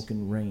Chechens,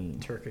 Smoking Rain.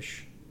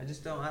 Turkish, I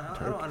just don't. I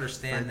Turk, don't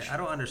understand. French, I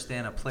don't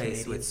understand a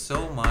place Canadian. with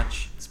so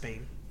much.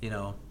 Spain, You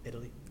know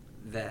Italy.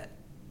 that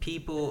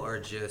people are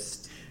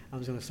just. I'm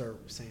just gonna start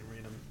saying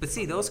random. But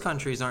see, those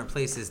countries aren't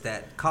places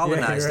that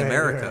colonized you're right,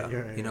 America.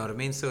 you're right. You know what I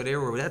mean? So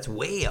that's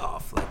way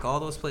off. Like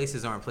all those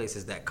places aren't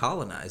places that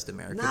colonized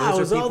America. Nah, it those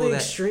was are all people the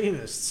that.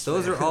 extremists.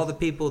 Those man. are all the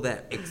people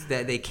that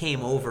they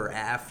came over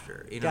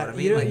after. You know God, what I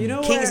mean? you know- Like you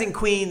know kings what? and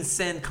queens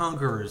send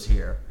conquerors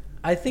here.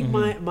 I think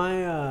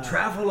my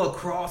Travel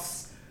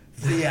across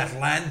the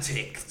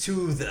Atlantic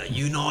to the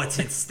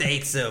United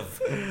States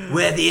of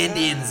where the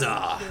Indians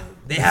are.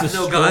 They have It's a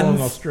no strong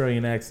guns.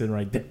 Australian accent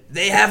right there.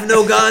 They have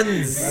no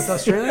guns. that's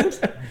Australians.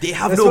 They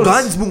have That's no what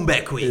guns, it's- It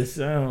Mumbekwi.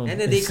 sounds. And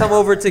then they come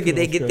over to get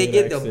they get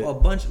Australian a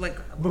accent. bunch like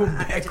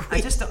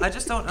I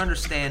just don't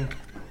understand.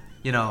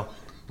 You know,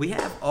 we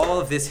have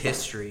all of this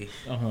history.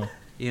 Uh-huh.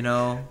 You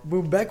know,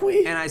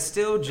 Mbekwe? and I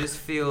still just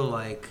feel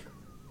like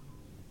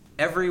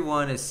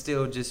everyone is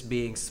still just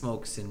being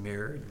smokes and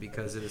mirrored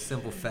because of the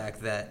simple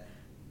fact that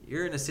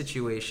you're in a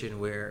situation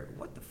where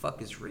what the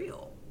fuck is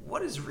real?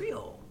 What is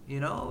real? You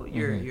know,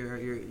 your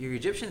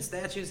Egyptian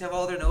statues have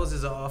all their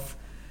noses off.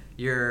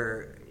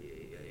 Your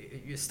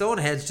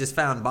Stoneheads just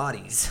found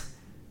bodies.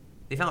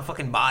 They found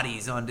fucking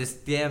bodies on this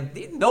damn.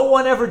 No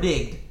one ever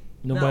digged.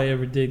 Nobody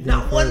ever digged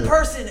Not any one further.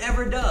 person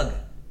ever dug.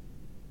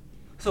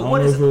 So I don't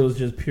what know is if it was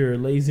just pure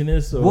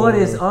laziness or what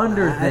is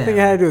under them? I think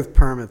it had to do with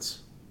permits.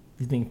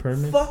 You think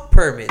permits? Fuck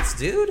permits,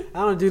 dude. I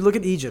don't know, dude. Look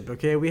at Egypt,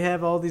 okay? We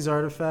have all these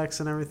artifacts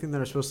and everything that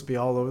are supposed to be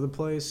all over the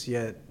place,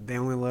 yet they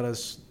only let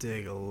us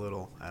dig a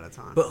little at a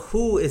time. But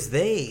who is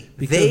they?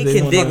 Because They they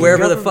can want dig the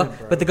wherever the government, fuck.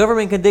 bro. But the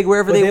government can dig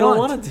wherever But they, they don't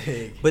want. want to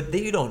dig. But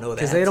you don't know that.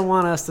 Because they don't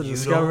want us to You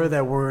discover don't-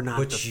 that we're not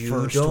but the you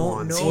first don't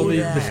ones. know Well, they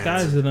that.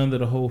 disguise it under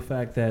the whole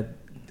fact that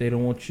they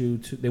don't want you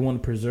to. They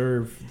want to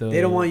preserve the.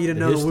 They don't want you to the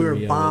know that we were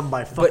history of bombed it.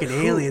 by fucking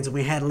who- aliens and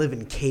we had to live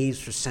in caves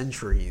for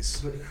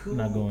centuries. But who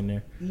Not going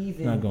there.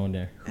 even- Not going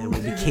there. And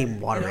we became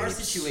water In our apes.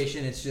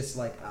 situation, it's just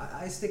like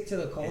I stick to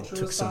the cultural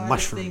took some side of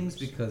mushrooms. things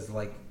because,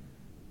 like,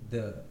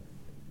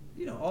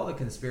 all the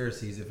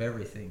conspiracies of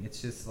everything.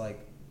 It's just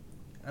like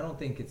I don't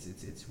think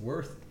it's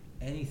worth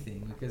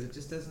anything because it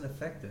just doesn't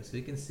affect us.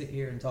 We can sit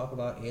here and talk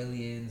about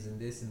aliens and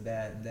this and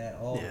that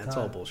all the Yeah, time. it's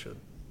all bullshit.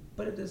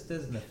 But it just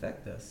doesn't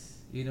affect us.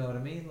 You know what I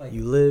mean? Like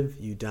You live,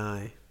 you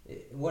die.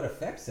 what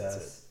affects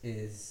us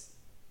is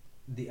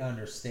the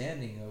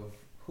understanding of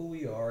who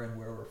we are and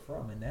where we're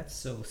from, and that's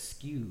so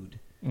skewed.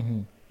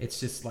 Mm-hmm. It's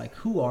just like,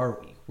 who are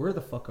we? Where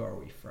the fuck are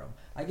we from?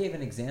 I gave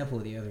an example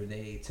the other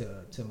day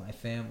to my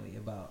family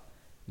about,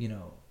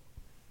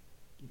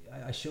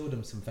 I showed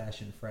them some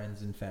fashion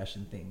friends and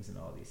fashion things and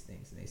all these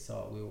things, and they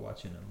saw we were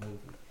watching a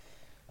movie,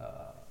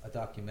 a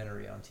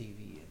documentary on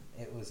TV,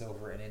 and it was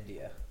over in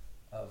India.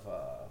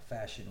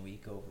 Fashion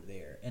Week over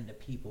there, and the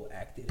people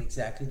acted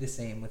exactly the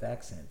same with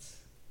accents.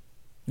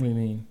 What do you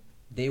mean?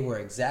 They were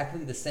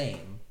exactly the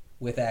same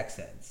with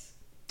accents.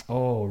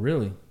 Oh,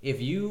 really? If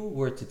you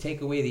were to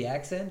take away the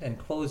accent and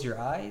close your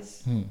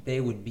eyes,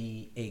 they would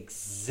be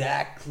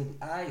exactly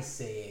the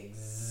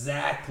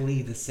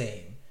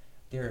same.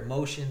 Their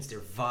emotions, their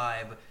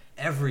vibe,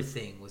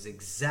 everything was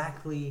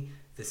exactly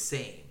the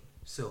same.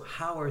 So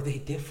how are they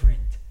different?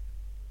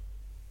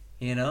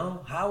 You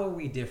know, how are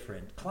we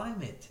different?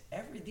 Climate,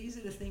 these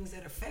are the things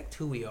that affect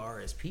who we are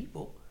as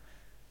people.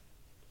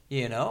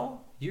 You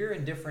know, you're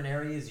in different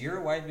areas. You're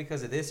white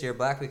because of this. You're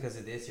black because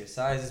of this. Your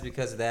size is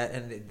because of that.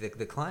 And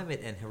the climate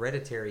and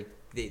hereditary,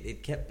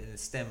 it kept in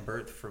stem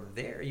birth from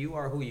there. You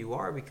are who you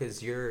are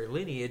because your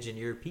lineage and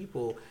your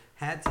people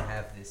had to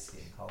have this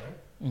skin color.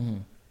 Mm-hmm.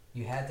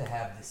 You had to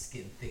have this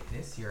skin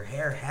thickness. Your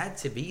hair had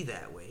to be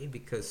that way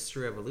because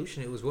through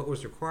evolution, it was what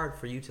was required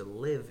for you to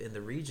live in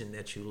the region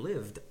that you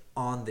lived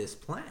on this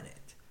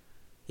planet.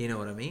 You know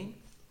what I mean?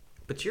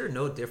 But you're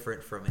no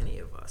different from any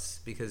of us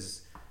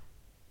because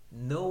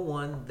no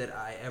one that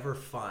I ever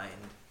find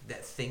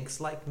that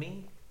thinks like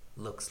me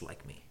looks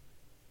like me.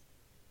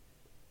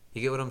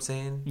 You get what I'm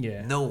saying?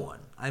 Yeah. No one.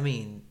 I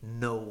mean,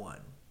 no one.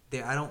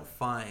 I don't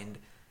find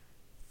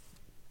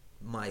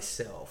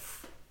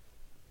myself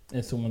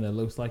And someone that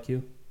looks like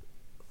you?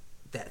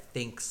 that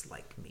thinks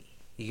like me.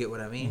 You get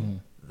what I mean? Mm-hmm.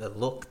 The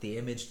look, the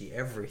image, the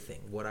everything.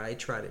 What I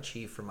try to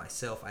achieve for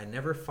myself, I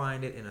never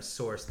find it in a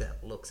source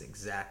that looks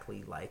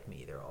exactly like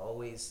me. They're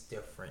always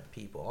different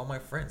people. All my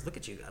friends, look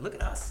at you guys. Look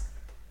at us.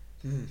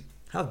 Mm.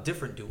 How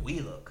different do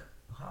we look?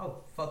 How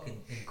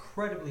fucking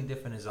incredibly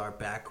different is our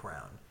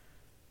background?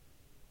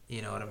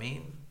 You know what I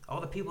mean?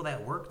 All the people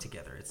that work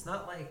together. It's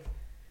not like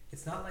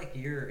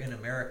you're in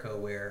America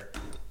where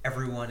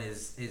everyone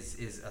is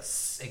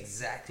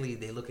exactly,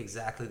 they look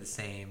exactly the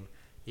same,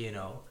 you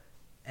know,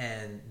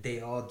 and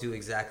they all do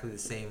exactly the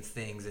same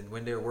things, and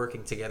when they're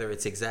working together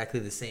it's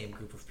exactly the same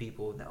group of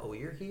people. No,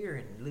 you're here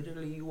and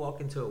literally you walk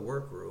into a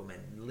workroom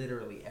and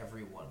literally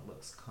everyone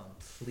looks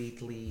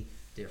completely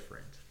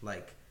different,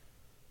 like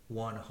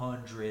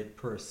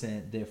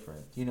 100%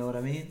 different. You know what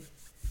I mean?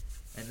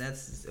 And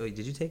that's, did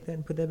you take that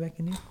and put that back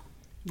in here?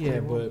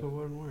 Yeah, but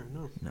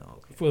no,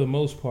 okay. For the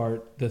most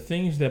part, the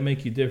things that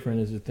make you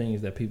different is the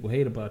things that people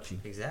hate about you.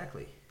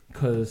 Exactly.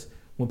 Because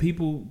when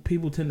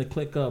people tend to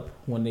click up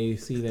when they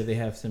see that they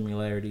have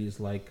similarities,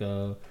 like,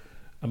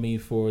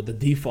 for the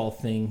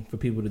default thing for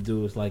people to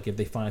do is like if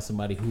they find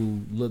somebody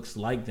who looks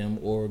like them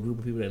or a group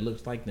of people that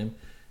looks like them,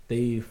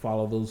 they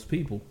follow those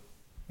people.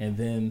 And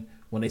then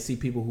when they see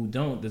people who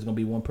don't, there's going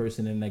to be one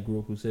person in that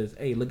group who says,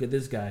 hey, look at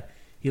this guy.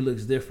 He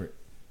looks different.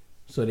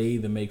 So they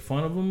either make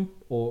fun of him,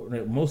 or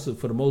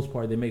for the most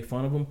part, they make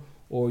fun of him,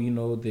 or,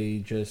 they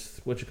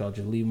just, just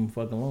leave him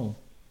fucking alone.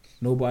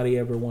 Nobody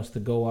ever wants to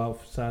go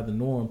outside the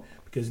norm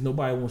because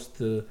nobody wants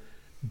to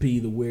be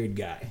the weird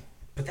guy.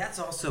 But that's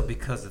also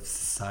because of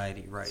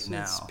society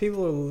now.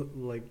 People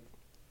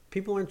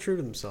aren't true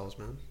to themselves,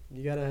 man.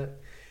 You gotta.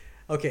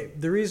 Okay,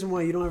 the reason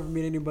why you don't ever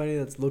meet anybody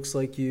that looks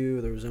like you,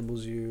 or that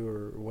resembles you,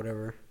 or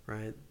whatever,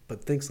 right?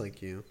 But thinks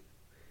like you,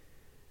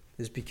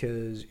 is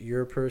because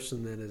you're a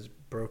person that is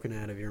broken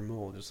out of your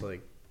mold, just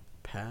like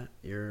Pat.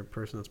 You're a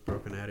person that's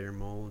broken out of your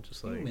mold,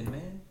 just like human,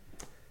 man.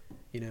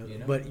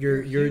 But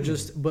you're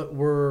just, but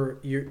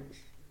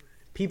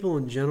people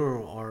in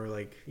general are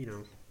like,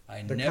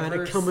 I they're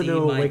never coming see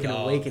to my awaken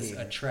dogs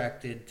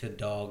attracted to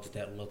dogs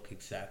that look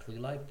exactly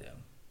like them.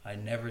 I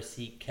never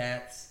see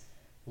cats,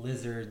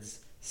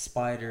 lizards,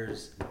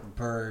 spiders,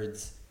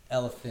 birds,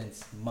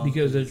 elephants, monkeys.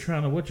 Because they're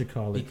trying to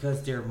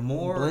Because they're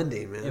more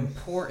blending, man.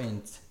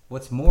 important.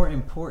 What's more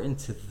important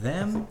to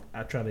them?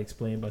 I try to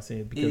explain by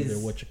saying because they're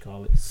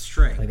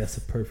strength. Like that's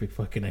a perfect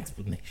fucking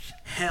explanation.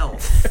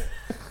 Health.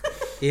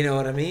 You know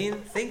what I mean?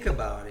 Think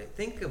about it.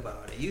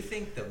 You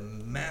think the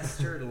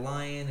master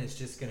lion is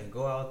just going to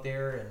go out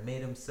there and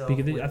mate himself?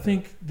 Because I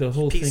think the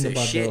whole thing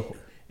about the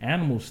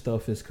animal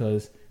stuff is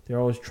because they're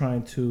always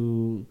trying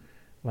to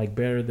like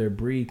better their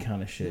breed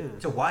kind of shit. Yeah.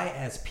 So why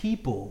as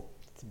people?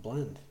 It's a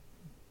blend.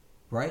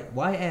 Right?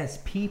 Why as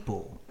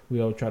people?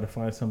 We all try to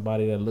find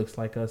somebody that looks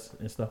like us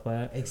and stuff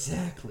like that.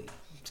 Exactly.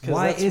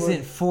 Why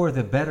isn't for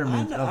the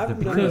betterment of the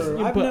breed?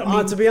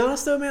 To be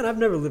honest, though, man, I've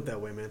never lived that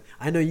way, man.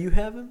 I know you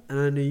haven't, and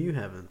I know you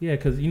haven't. Yeah,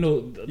 because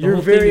you're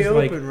very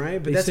open,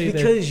 right? But that's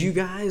because you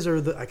guys are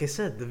like I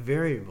said, the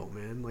variable,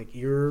 man. Like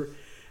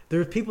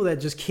there are people that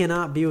just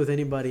cannot be with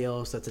anybody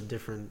else that's a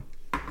different.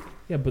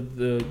 Yeah, but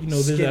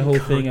there's that whole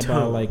thing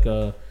about like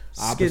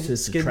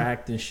opposites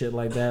attract and shit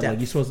like that. Like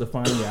you're supposed to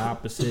find your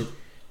opposite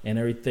and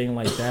everything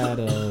like that.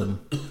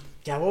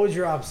 Yeah, what would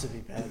your opposite be,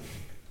 Pat?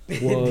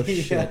 Well,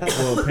 shit.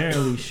 Well,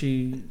 apparently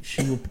she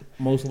would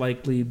most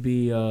likely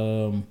be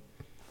a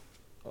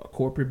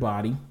corporate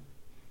body.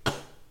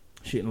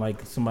 Shit,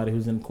 like somebody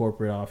who's in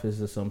corporate office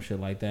or some shit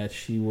like that.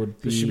 She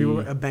would be. She be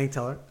a bank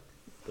teller.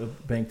 A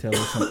bank teller,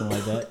 something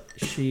like that.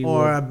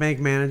 A bank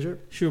manager.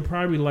 She would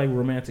probably like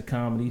romantic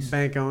comedies.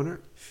 Bank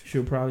owner. She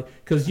would probably,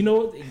 because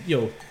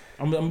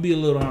I'm gonna be a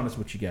little honest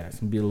with you guys.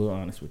 I'm gonna be a little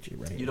honest with you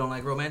right here. You don't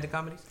like romantic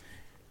comedies?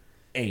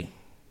 Hey,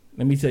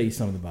 let me tell you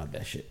something about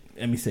that shit.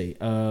 Let me say,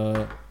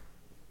 I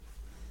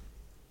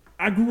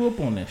grew up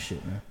on that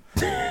shit, man.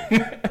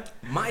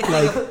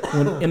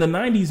 In the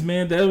 90s,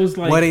 man, that was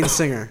like Wedding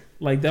Singer.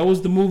 Like that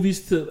was the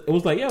movies to. It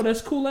was like, yo,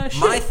 that's cool ass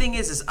shit. My thing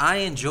is I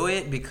enjoy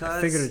it because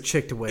I figured a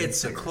chick to Wedding it's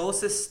Singer. the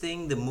closest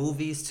thing the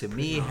movies to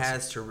me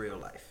has to real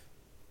life.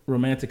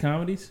 Romantic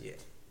comedies. Yeah,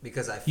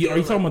 because I feel Are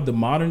you talking about the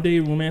modern day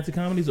romantic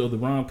comedies or the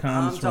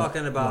rom-coms? I'm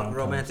talking about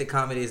romantic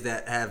comedies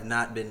that have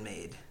not been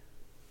made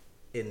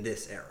in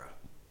this era.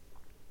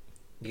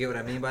 You get what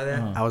I mean by that?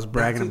 Uh-huh. I was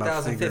bragging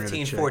about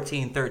 2015,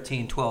 14,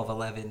 13, 12,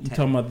 11, 10. You're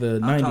talking about the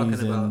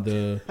 90s and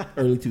the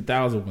early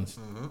 2000s ones.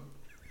 Mm-hmm.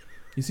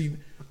 You see,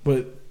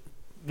 but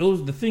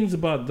the things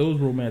about those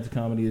romantic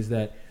comedies is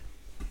that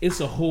it's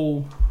a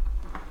whole,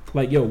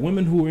 like, yo,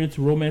 women who are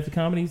into romantic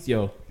comedies,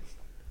 yo,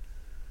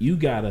 you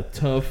got a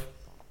tough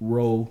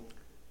row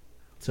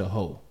to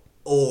hoe.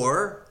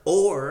 Or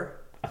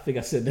I think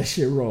I said that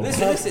shit wrong.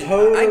 listen,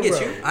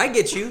 I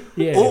get you.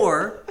 Yeah.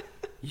 Or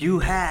you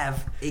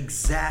have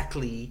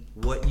exactly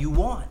what you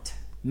want.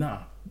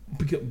 Nah,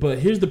 but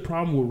here's the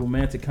problem with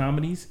romantic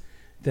comedies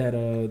that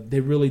they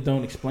really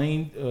don't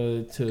explain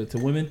to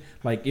women.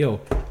 Like,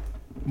 yo,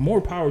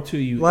 more power to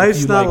you. Life's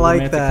if you not like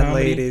romantic that,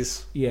 comedy.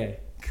 ladies. Yeah,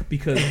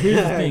 because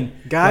here's the thing: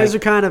 Guys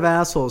like, are kind of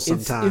assholes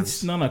sometimes.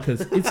 It's no,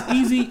 because it's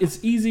easy.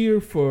 It's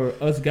easier for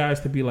us guys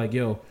to be like,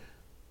 yo,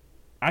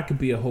 I could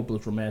be a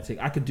hopeless romantic.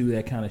 I could do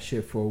that kind of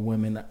shit for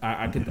women.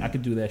 I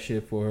could do that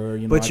shit for her.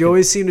 You know, but you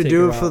always seem to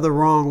do it for the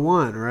wrong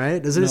one,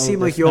 right? Doesn't it seem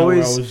like you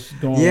always?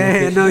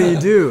 Yeah, no, you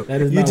do.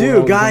 You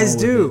do. Guys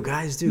do.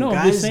 Guys do.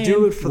 Guys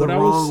do it for the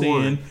wrong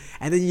one,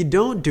 and then you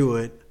don't do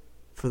it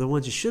for the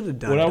ones you should have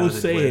done. What I was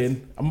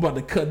saying, I'm about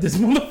to cut this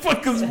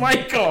motherfucker's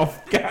mic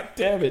off. God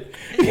damn it!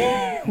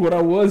 What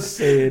I was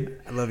saying,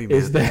 I love you, man.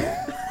 Is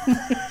that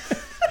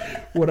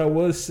what I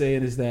was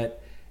saying is that.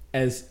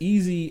 As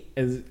easy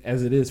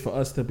as it is for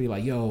us to be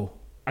like, yo,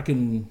 I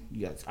can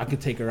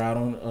take her out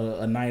on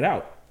a night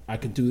out. I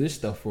could do this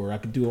stuff for her. I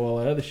could do all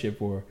that other shit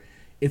for her.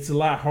 It's a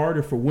lot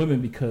harder for women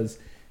because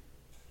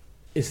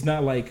it's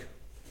not like,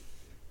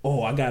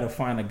 oh, I gotta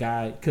find a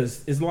guy.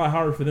 Because it's a lot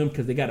harder for them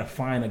because they gotta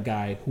find a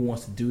guy who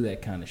wants to do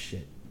that kind of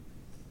shit.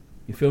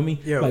 You feel me?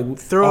 Yo, like,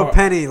 throw a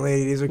penny,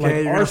 ladies. Okay,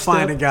 like you're gonna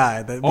find a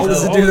guy that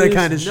wants to do that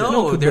kind of shit.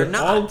 No, they're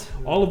not.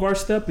 All of our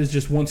step is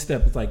just one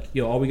step. It's like,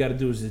 yo, all we got to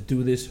do is just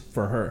do this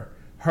for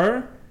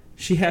her.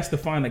 She has to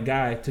find a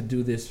guy to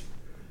do this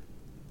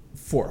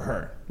for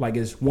her. Like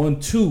it's 1,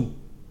 2,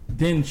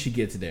 then she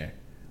gets there.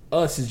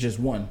 Us is just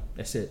one.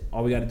 That's it.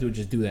 All we got to do is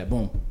just do that.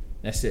 Boom.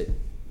 That's it.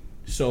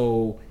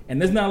 So, and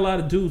there's not a lot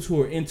of dudes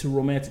who are into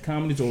romantic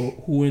comedies or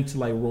who are into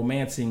like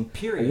romancing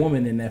a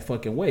woman in that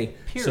fucking way.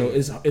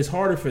 Period. So it's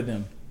harder for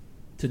them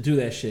to do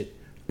that shit.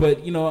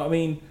 But you know, I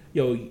mean,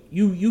 yo,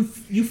 you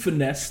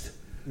finessed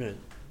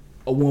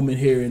a woman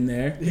here and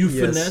there. You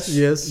finessed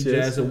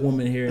jazz a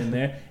woman here and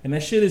there, and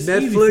that shit is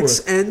Netflix easy for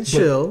us. and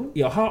chill. But,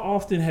 yo, how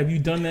often have you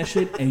done that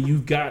shit and you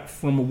got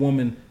from a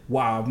woman,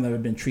 wow, I've never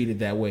been treated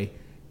that way?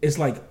 It's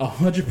like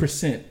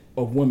 100%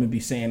 of women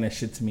be saying that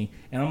shit to me,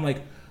 and I'm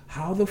like,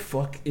 how the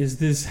fuck is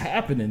this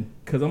happening?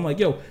 Because I'm like,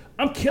 yo,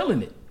 I'm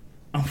killing it.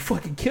 I'm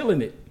fucking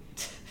killing it.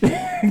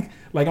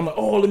 Like, I'm like,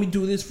 oh, let me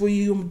do this for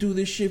you. I'm going to do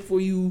this shit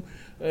for you.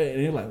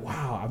 And they're like,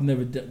 wow, I've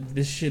never done,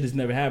 this shit has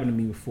never happened to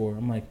me before.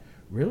 I'm like,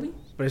 really?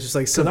 But it's just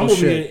like simple I'm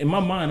shit. here, in my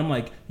mind, I'm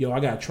like, yo, I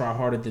got to try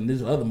harder than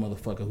this other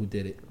motherfucker who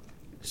did it.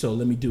 So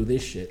let me do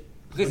this shit.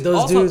 Because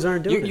those dudes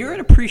aren't doing it. You're an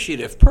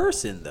appreciative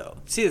person, though.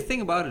 See, the thing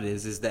about it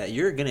is that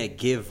you're going to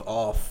give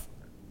off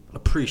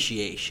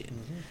appreciation.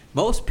 Mm-hmm.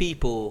 Most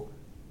people,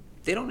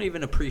 they don't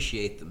even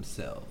appreciate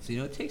themselves. You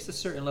know, it takes a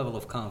certain level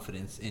of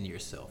confidence in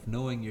yourself,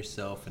 knowing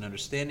yourself and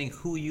understanding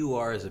who you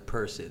are as a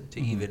person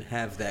to even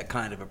have that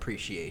kind of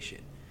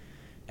appreciation.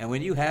 And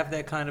when you have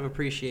that kind of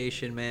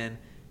appreciation, man,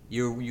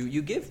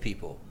 you give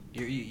people,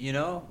 you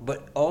know.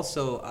 But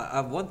also,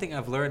 one thing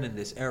I've learned in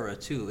this era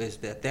too is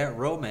that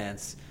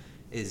romance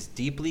is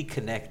deeply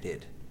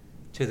connected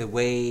to the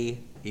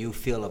way you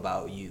feel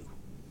about you.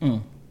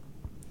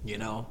 You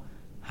know,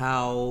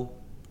 how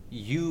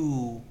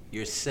you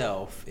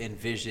yourself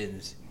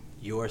envisions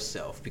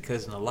yourself,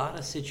 because in a lot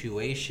of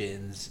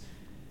situations,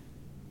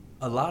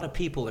 a lot of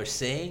people are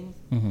saying,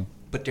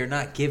 but they're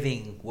not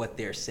giving what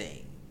they're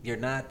saying. You're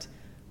not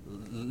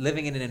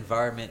living in an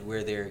environment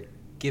where they're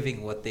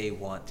giving what they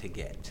want to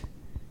get.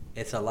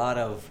 It's a lot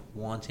of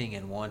wanting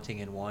and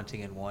wanting and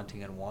wanting and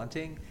wanting and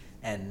wanting,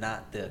 and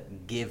not the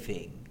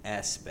giving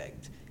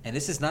aspect. And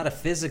this is not a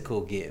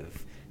physical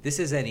give. This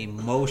is an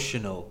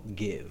emotional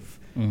give.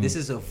 This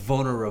is a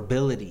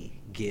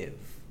vulnerability give.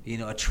 You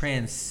know, a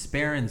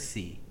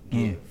transparency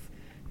give.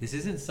 This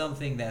isn't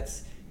something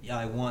that's,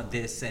 I want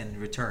this in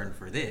return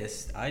for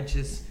this. I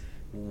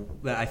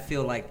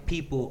feel like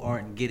people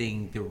aren't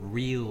getting the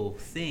real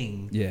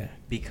thing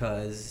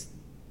because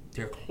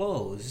they're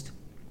closed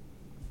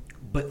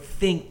but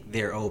think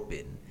they're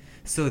open.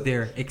 So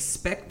they're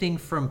expecting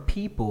from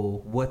people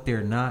what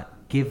they're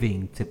not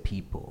giving to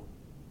people.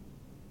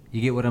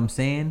 You get what I'm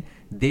saying?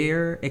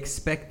 They're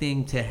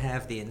expecting to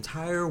have the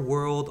entire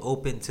world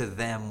open to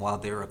them while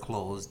they're a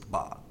closed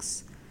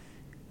box.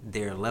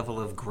 Their level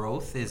of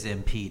growth is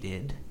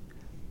impeded,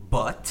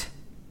 but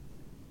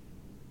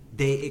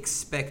they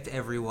expect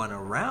everyone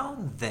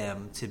around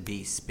them to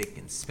be spick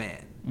and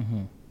span.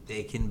 Mm-hmm.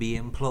 They can be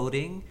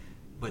imploding,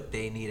 but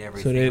they need So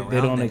everything they around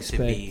don't them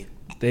expect. to be.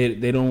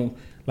 They don't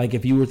like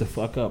if you were to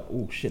fuck up.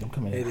 Oh shit! I'm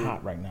coming in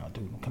hot right now,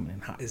 dude. I'm coming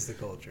in hot. Is the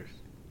culture.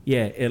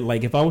 Yeah,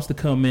 like if I was to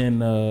come in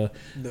No,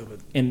 but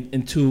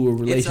into a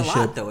It's relationship, a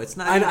lot, though. It's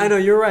not. I know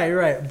you're right. You're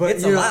right. But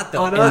It's a you know, lot,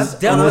 though. On And us,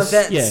 I've dealt on with us,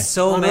 that yeah.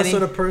 so on many. us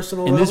on a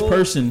personal in this level,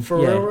 person,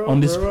 for yeah, real,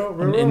 on this for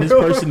real, in this for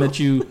real. person that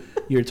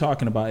you're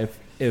talking about,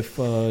 if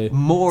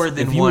More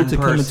than if you one were to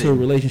come into a person.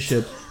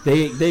 relationship,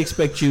 they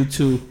expect you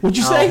to. What'd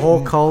you A say?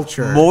 whole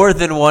culture, More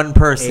than one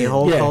person. a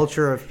whole Yeah.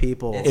 culture of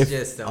people. It's If-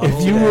 just a if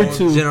whole you were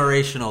to-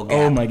 generational gap.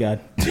 Oh my god,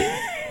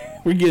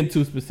 we're getting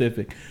too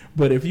specific.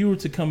 But if you were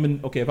to come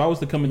in, okay, if I was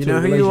to come into You know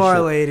a who you relationship,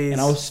 are, ladies.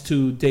 and I was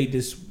to date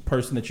this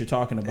person that you're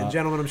talking about, And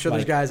gentlemen, I'm sure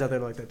there's like, guys out there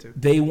like that too.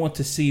 they want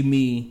to see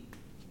me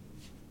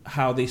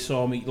how they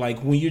saw me. Like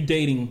when you're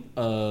dating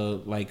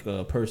like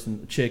a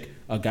person, a chick,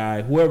 a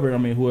guy, whoever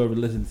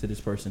listens to this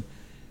person,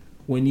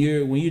 when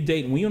you're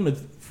dating, when you're on the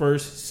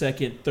first,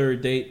 second,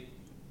 third date,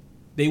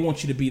 they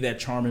want you to be that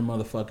charming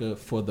motherfucker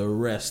for the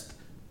rest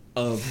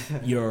of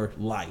your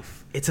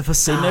life. It's a They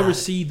facade. never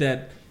see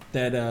that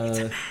It's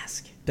a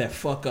mask. that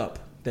fuck up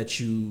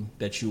that you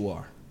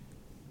are.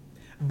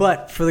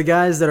 But for the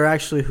guys that are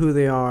actually who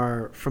they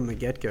are from the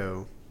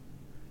get-go,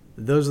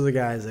 those are the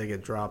guys that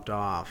get dropped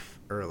off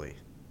early.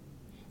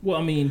 Well,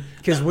 I mean,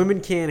 Because women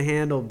can't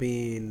handle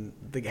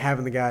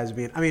having the guys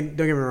being. I mean,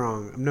 don't get me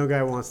wrong. No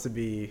guy wants to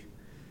be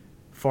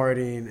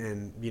farting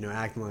and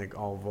acting like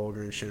all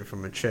vulgar and shit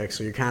from a chick.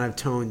 So you're kind of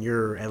tone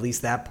at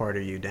least that part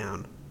of you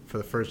down for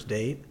the first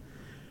date.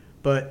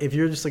 But if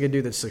you're just like a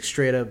dude that's like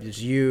straight up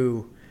just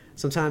you,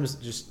 sometimes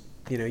just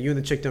you and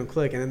the chick don't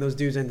click, and then those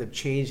dudes end up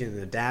changing and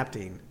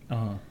adapting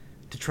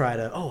to try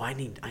to. Oh,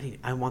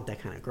 I want that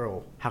kind of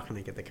girl. How can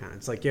I get that kind of?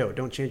 It's like, yo,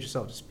 don't change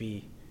yourself. Just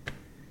be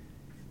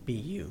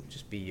you.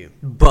 Just be you.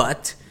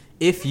 But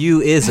if you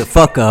is a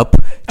fuck up,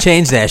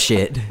 change that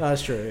shit.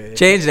 That's true.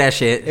 Change that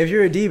shit. If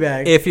you're a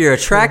D-bag. If you're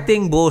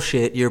attracting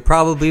bullshit, you're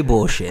probably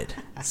bullshit.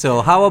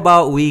 So how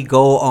about we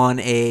go on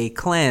a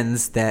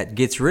cleanse that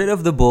gets rid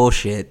of the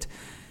bullshit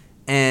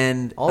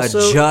and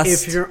also,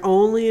 adjust if you're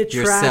only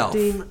yourself.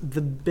 attracting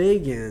the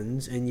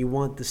biggins and you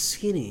want the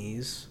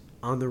skinnies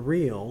on the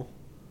real,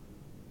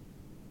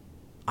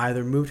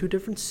 either move to a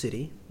different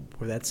city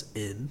where that's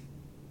in,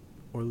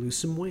 or lose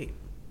some weight.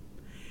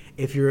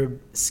 If you're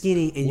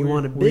skinny and you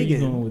want a where are you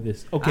going biggin, with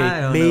this? Okay,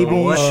 I don't maybe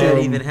know what you that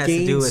should even has to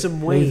gain do with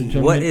some ladies and weight.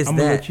 gentlemen, What is I'm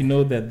gonna that? let you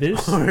know that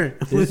this, Or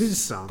lose this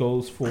some.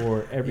 goes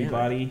for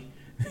everybody.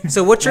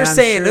 So what you're I'm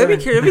saying? sure.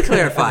 Let me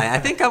clarify. I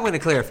think I'm going to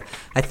clarify.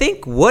 I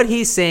think what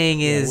he's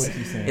saying is what's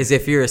he saying? is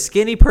if you're a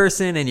skinny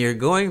person and you're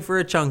going for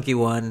a chunky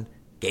one,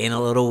 gain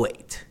a little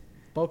weight.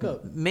 Bulk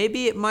up.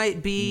 Maybe it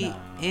might be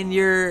in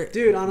your.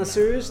 Dude, on a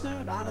serious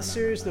note,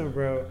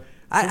 bro.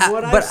 I- From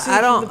what but I've seen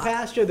I don't- from the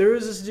past year, there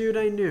was this dude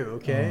I knew,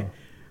 okay?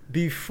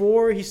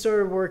 Before he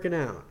started working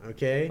out,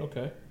 okay?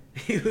 Okay.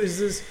 He was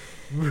this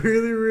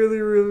really, really,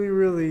 really,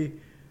 really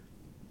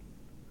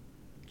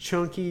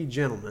chunky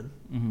gentleman.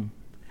 Mm-hmm.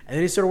 And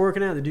then he started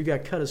working out. The dude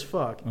got cut as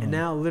fuck. And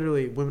now,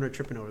 literally, women are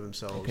tripping over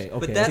themselves. Okay.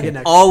 But Okay. that okay.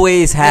 next-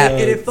 always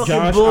happens. And it fucking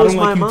Josh, blows I don't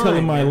my like you telling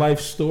mind, my man. life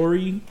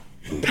story.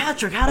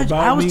 Patrick, About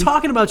I was me?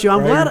 talking about you. I'm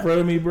Right glad. in front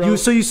of me, bro.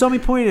 So you saw me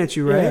pointing at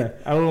you, right? Yeah,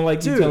 I don't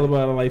like you Dude. telling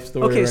about a life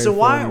story. Okay, right so in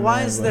why front of me, why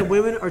man, is it but- that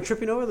women are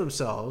tripping over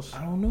themselves?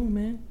 I don't know,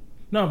 man.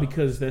 No,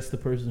 because that's the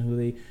person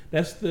who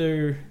that's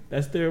their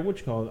what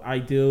you call it,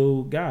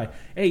 ideal guy.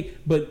 Hey,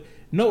 but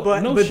no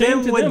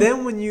shame to them.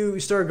 Then when you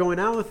start going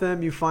out with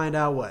them, you find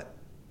out what?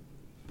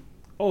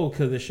 Oh,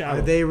 because they're shallow.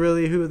 Are they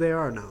really who they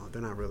are? No,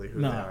 they're not really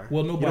who they Nah. are.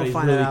 Well, you don't nobody's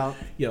find really. it out.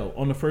 Yo,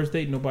 on the first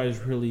date, nobody's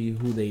really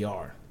who they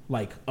are.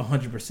 Like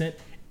 100%.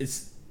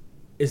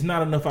 It's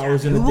not enough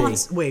hours in the Who day.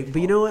 wants? Wait,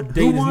 but you know what?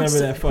 Date Who is wants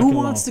never to? that fucking Who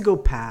wants long. to go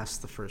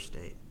past the first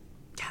date?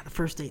 Yeah, the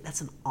first date.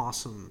 That's an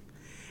awesome.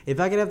 If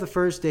I could have the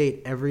first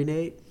date every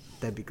date,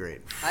 that'd be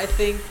great. I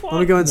think Let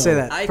me go ahead and say no.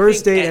 that. I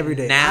First think date at every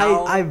day.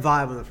 now- I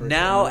vibe on the first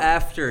now date.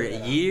 after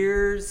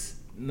years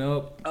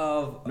Nope.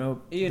 of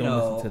Nope. you Don't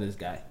know listen to this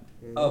guy.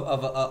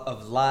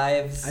 of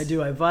lives. I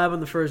do. I vibe on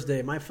the first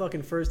date. My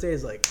fucking first date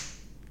is like.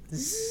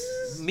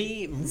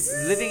 Me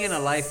living in a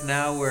life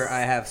now where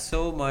I have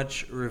so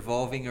much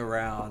revolving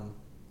around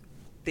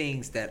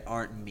things that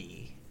aren't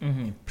me,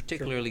 Mm-hmm.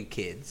 particularly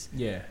kids.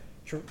 Yeah.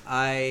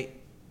 I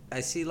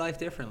see life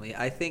differently.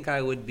 I think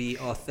I would be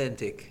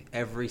authentic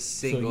every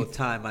single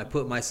time I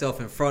put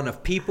myself in front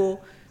of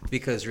people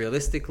because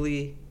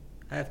realistically,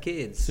 I have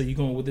kids. So you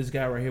going with this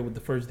guy right here with the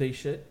first date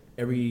shit?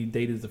 Every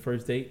date is the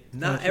first date?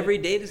 Not every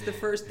date is the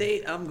first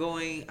date.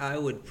 I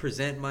would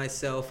present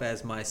myself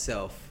as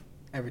myself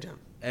Every time.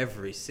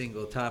 every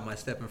single time I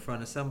step in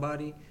front of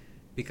somebody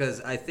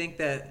because I think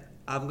that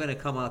I'm going to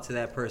come out to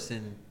that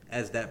person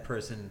as that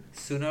person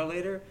sooner or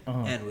later.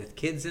 Uh-huh. And with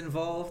kids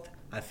involved,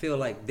 I feel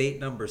like date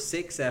number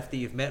 6 after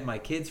you've met my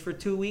kids for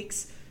 2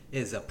 weeks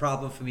is a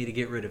problem for me to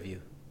get rid of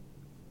you.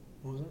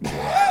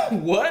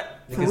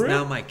 What? Because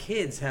now my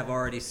kids have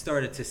already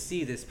started to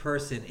see this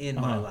person in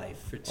my life.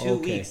 For 2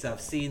 weeks, I've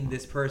seen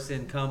this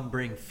person come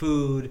bring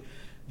food,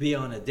 be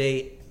on a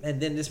date, and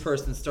then this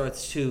person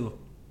starts to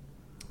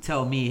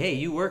tell me, hey,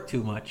 you work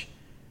too much.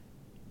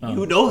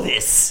 You know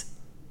this.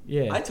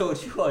 Yeah. I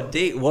told you on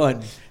date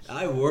 1,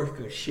 I work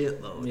a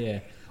shitload. Yeah.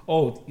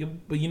 Oh,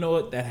 but you know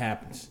what? That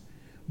happens.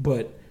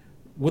 But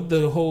with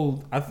the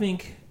whole, I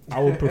think I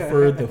would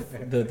prefer the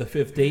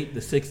 5th date, the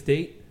 6th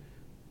date.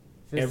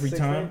 Every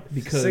time,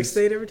 because 6th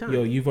date every time.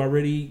 Yo,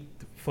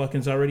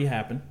 fucking's already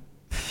happened.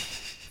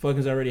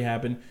 Fucking's already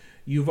happened.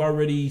 You've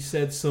already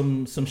said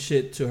some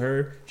shit to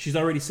her. She's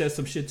already said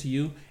some shit to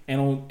you,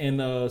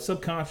 and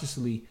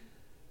subconsciously,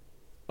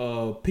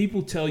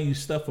 people tell you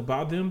stuff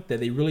about them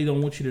that they really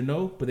don't want you to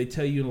know, but they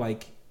tell you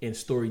like in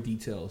story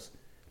details,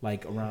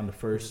 like around the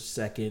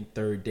 1st, 2nd,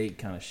 3rd date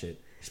kind of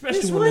shit.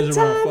 Especially This when one there's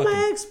around time, fucking.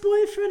 my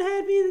ex-boyfriend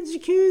had me in the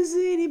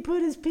jacuzzi and he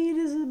put his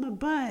penis in my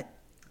butt.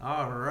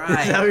 All Is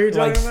that right. what you're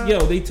Like, talking about? yo,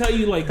 they tell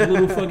you like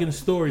little fucking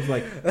stories,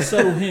 like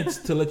subtle hints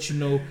to let you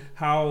know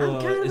how I'm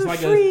kind it's of a like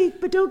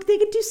freak, but don't take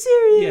it too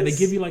serious. yeah, they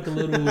give you like a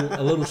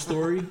little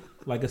story,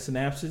 like a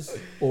synopsis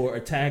or a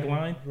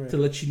tagline to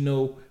let you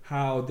know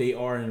how they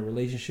are in a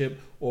relationship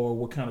or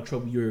what kind of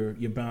trouble you're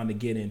bound to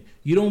get in.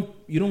 You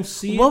don't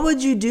see What it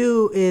would you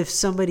do if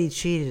somebody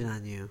cheated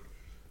on you?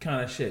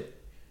 kind of shit.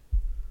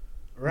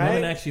 Right?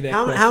 Women ask you that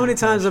how question many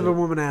times have kinda a shit.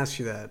 woman asked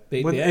you that?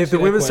 They When, ask if the you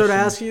that women start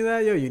question. asking you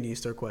that, yo, you need to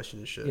start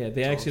questioning shit. Yeah,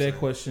 they That's ask you all that I'm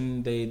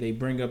question. They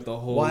bring up the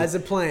whole. saying. Why is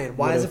it playing?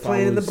 Why what is it if I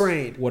playing in the was-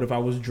 brain? What if I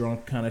was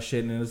drunk kind of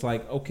shit? And it's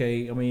like,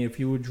 okay, I mean, if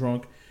you were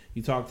drunk,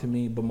 you talk to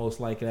me, but most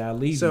likely I'll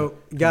leave you. So,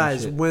 kinda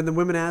guys, shit. when the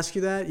women ask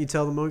you that, you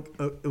tell them,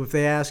 if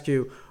they ask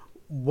you,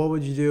 what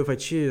would you do if I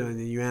cheated on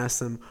you? You ask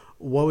them,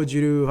 what would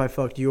you do if I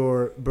fucked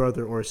your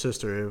brother or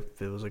sister,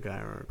 if it was a guy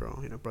or a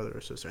girl, brother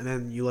or sister? And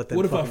then you let them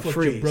What if I fucking fucked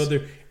freeze. your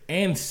brother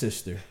and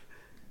sister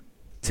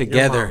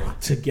Together. Your mama.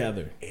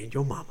 together? And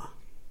your mama.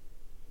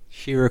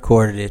 She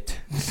recorded it.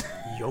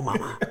 Your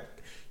mama.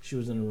 She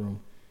was in the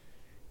room.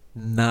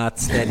 Not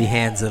steady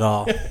hands at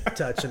all.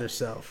 Touching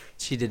herself.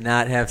 She did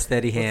not have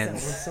steady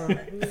hands. What's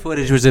that?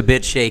 Footage was a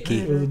bit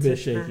shaky. It was a bit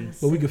shaky,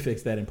 but we could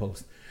fix that in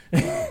post.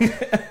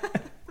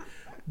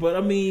 But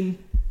I mean,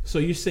 so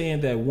you're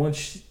saying that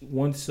once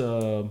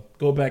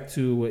go back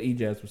to what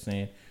Ejaz was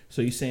saying.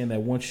 So you're saying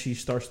that once she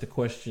starts to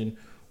question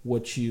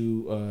what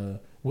you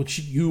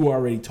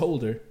already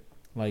told her,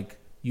 like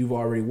you've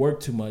already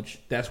worked too much,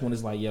 that's when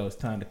it's like, yo, it's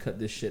time to cut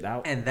this shit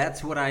out. And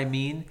that's what I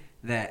mean,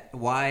 that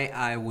why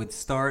I would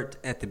start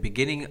at the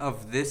beginning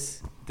of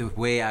this, the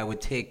way I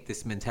would take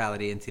this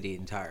mentality into the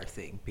entire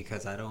thing.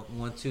 Because I don't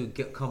want to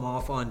come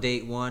off on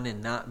date 1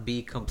 and not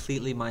be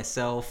completely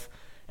myself.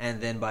 And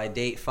then by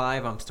date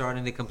 5, I'm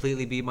starting to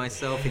completely be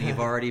myself, and you've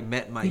already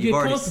met my. You get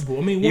already, comfortable.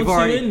 I mean, you've once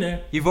already, you're in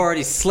there. You've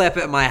already slept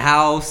at my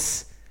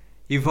house.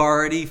 You've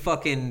already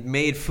fucking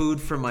made food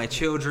for my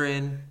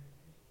children.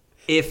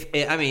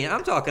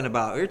 I'm talking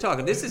about.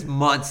 This is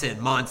months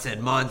and months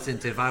and months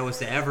into if I was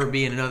to ever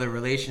be in another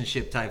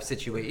relationship type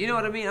situation. You know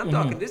what I mean? I'm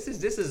talking. This is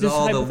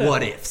all the hypothetical.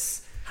 what ifs.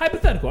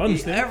 Hypothetical. I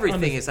understand.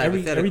 Everything is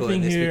hypothetical everything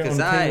in this here because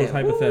on the table is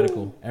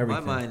hypothetical. woo,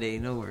 Everything. my mind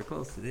ain't nowhere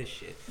close to this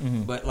shit.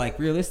 But like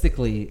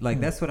realistically, like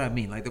that's what I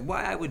mean. Like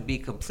why I would be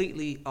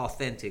completely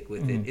authentic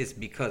with it is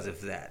because of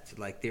that.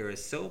 Like there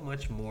is so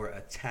much more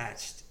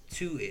attached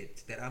to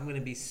it that I'm gonna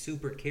be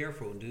super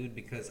careful, dude,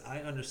 because I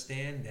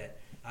understand that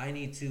I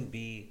need to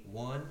be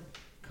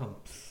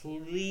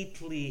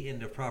completely in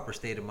the proper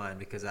state of mind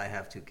because I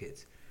have 2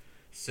 kids.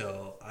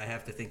 So I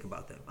have to think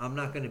about them. I'm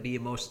not going to be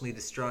emotionally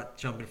distraught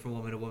jumping from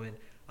woman to woman.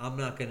 I'm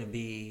not going to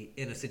be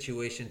in a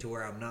situation to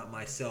where I'm not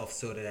myself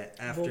so that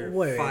after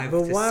 5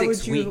 to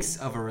 6 weeks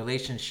of a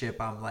relationship,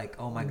 I'm like,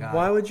 oh my God.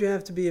 Why would you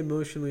have to be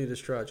emotionally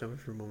distraught jumping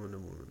from woman to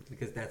woman?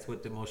 Because that's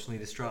what emotionally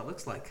distraught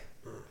looks like.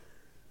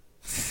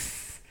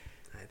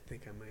 I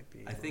think I might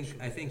be. I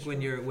think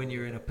when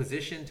you're in a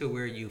position to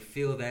where you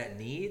feel that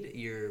need,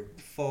 you're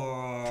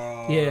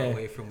far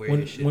away from where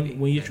you should be.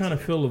 When you're trying to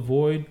fill a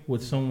void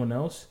with someone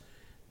else,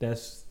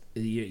 that's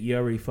you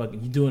already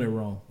fucking you're doing it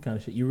wrong kind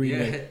of shit. You read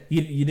it.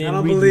 You didn't I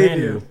don't read the believe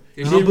manual.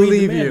 you. I don't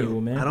believe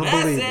you. man. I don't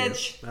believe you.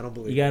 I don't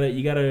believe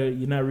You gotta.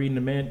 You're not reading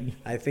the man.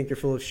 I think you're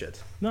full of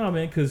shit. No,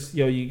 man, because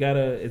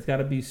it's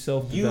gotta be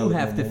self. You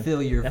have to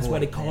fill your That's void. why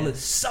they call it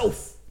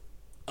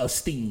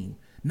self-esteem,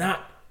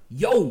 not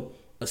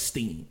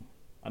yo-esteem.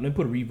 I'm gonna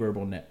put a reverb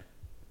on that.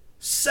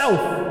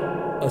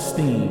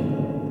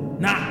 Self-esteem,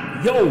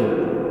 not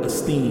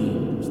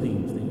yo-esteem.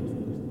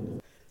 Esteem.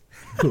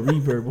 Put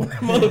reverb on that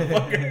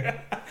motherfucker.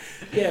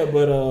 Yeah,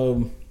 but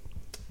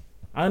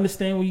I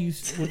understand what you're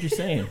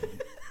saying.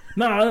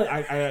 No,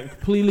 I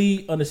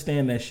completely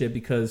understand that shit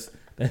because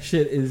that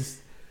shit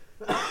is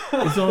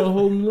it's on a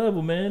whole new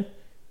level, man.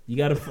 You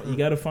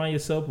gotta find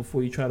yourself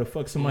before you try to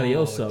fuck somebody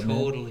else up,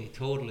 totally, man.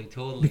 Totally.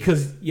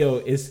 Because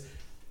it's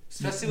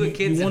especially with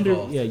kids you wonder,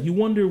 involved. Yeah, you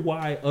wonder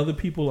why other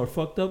people are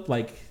fucked up.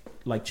 Like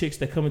like chicks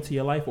that come into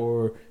your life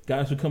or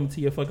guys who come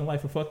into your fucking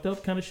life are fucked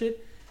up kind of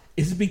shit,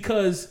 it's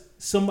because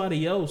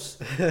somebody else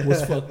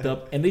was fucked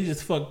up and they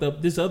just fucked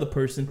up this other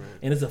person,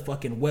 and there's a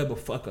fucking web of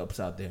fuck ups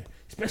out there.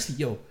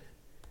 Especially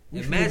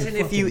Imagine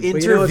if you But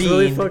you know what's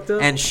really intervened fucked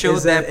up and showed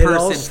is that it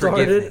all person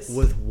started forgiveness.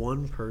 with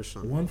one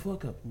person. one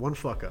fuck up. One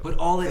fuck up. But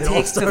all it all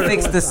takes to started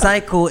fix with the that.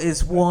 cycle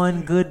is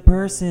one good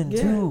person,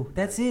 Yeah. too.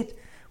 That's it.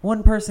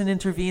 One person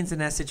intervenes in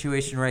that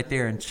situation right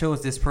there and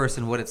shows this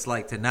person what it's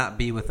like to not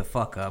be with a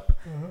fuck up.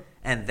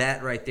 And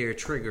that right there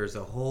triggers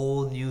a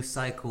whole new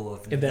cycle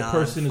of If that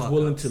person is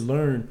willing non-fuck-ups. to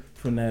learn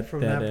from that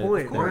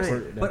point, Of course.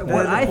 right. But Then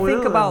what the I point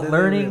think on, about then they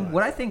learning, realize.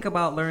 what I think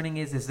about learning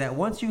is that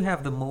once you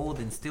have the mold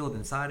instilled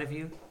inside of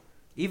you,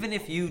 even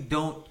if you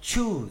don't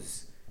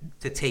choose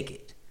to take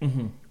it,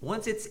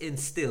 once it's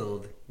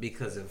instilled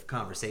because of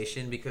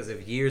conversation, because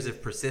of years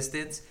of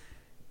persistence,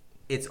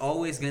 it's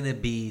always going to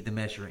be the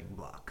measuring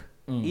block.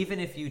 Even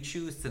if you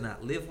choose to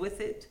not live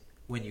with it,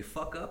 when you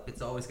fuck up,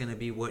 it's always going to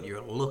be what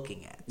you're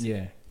looking at.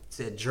 Yeah.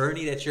 It's a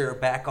journey that you're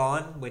back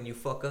on when you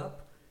fuck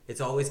up. It's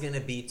always going to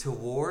be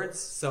towards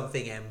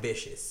something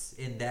ambitious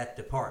in that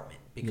department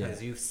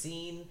because you've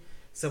seen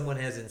someone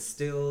has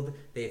instilled,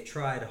 they've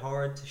tried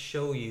hard to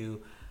show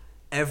you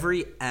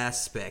every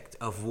aspect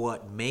of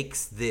what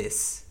makes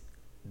this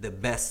the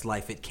best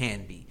life it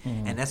can be.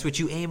 And that's what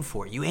you aim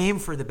for. You aim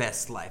for the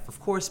best life. Of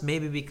course,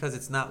 maybe because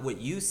it's not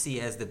what you see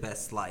as the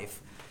best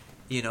life,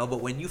 you know,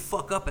 but when you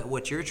fuck up at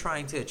what you're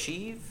trying to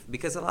achieve,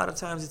 because a lot of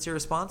times it's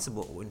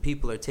irresponsible when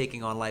people are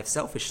taking on life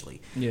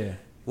selfishly. Yeah.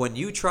 When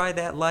you try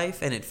that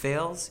life and it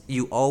fails,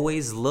 you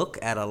always look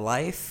at a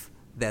life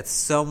that's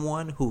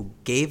someone who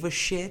gave a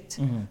shit,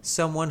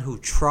 someone who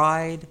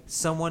tried,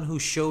 someone who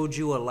showed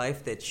you a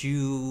life that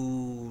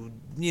you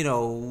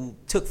know,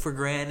 took for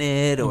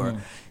granted,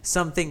 or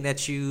something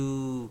that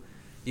you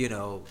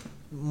know,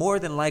 more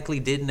than likely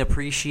didn't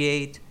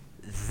appreciate.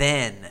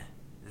 Then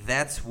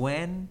that's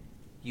when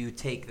you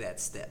take that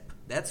step.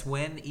 That's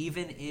when,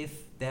 even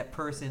if that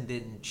person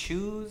didn't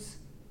choose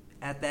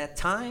at that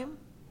time,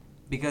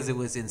 because it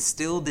was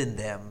instilled in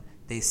them,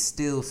 they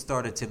still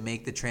started to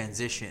make the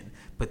transition.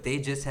 But they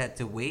just had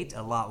to wait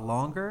a lot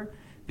longer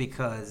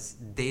because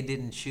they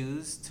didn't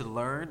choose to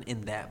learn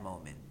in that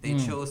moment. They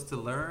chose to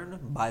learn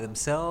by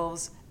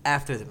themselves,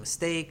 after the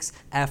mistakes,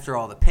 after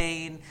all the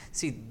pain.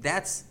 See,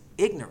 that's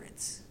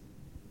ignorance.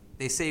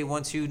 They say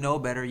once you know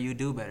better, you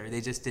do better.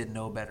 They just didn't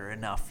know better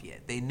enough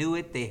yet. They knew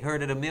it. They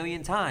heard it a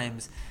million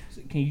times.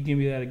 So can you give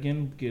me that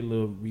again? Get a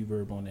little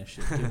reverb on that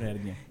shit. Give me that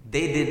again.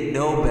 They didn't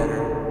know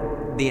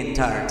better the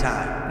entire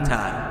time.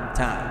 Time.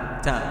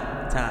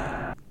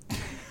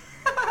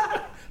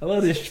 I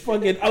love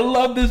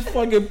this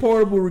fucking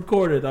portable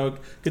recorder, dog.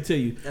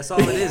 Continue. That's all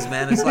it is,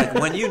 man. It's like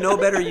when you know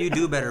better, you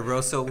do better,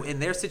 bro. So in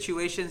their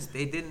situations,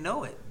 they didn't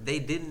know it. They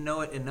didn't know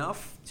it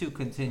enough to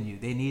continue.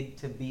 They needed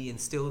to be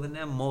instilled in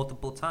them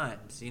multiple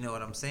times. You know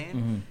what I'm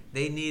saying?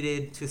 They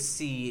needed to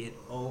see it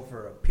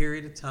over a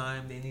period of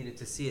time. They needed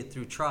to see it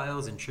through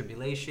trials and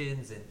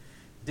tribulations and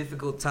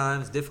difficult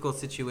times, difficult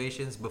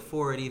situations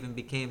before it even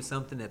became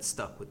something that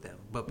stuck with them.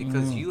 But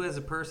because you as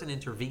a person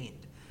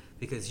intervened,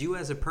 because you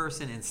as a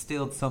person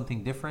instilled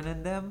something different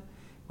in them,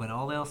 when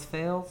all else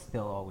fails,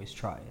 they'll always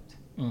try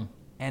it.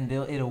 And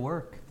it'll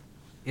work.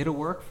 It'll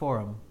work for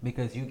them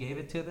because you gave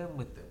it to them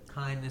with the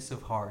kindness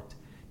of heart.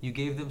 You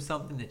gave them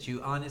something that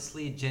you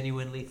honestly,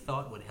 genuinely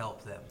thought would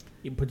help them.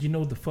 Yeah, but you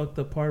know the fucked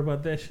up part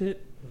about that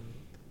shit?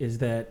 Is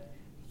that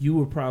you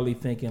were probably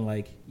thinking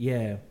like,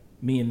 yeah,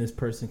 me and this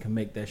person can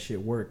make that shit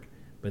work.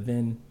 But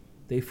then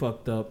they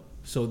fucked up.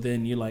 So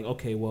then you're like,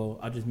 okay, well,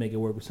 I'll just make it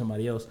work with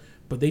somebody else.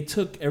 But they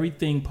took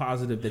everything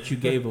positive that you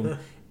gave them,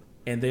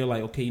 and they're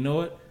like, okay, you know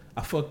what?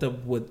 I fucked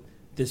up with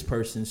this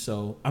person,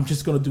 so I'm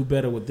just gonna do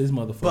better with this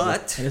motherfucker.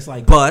 But and it's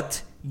like,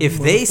 if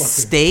they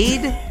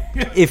stayed,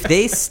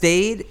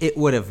 it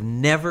would have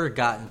never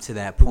gotten to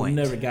that point.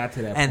 Never got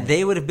to that and point.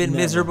 they would have been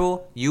Never.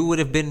 miserable. You would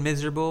have been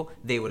miserable.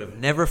 They would have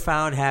never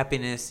found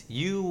happiness.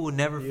 You will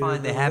never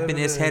find the been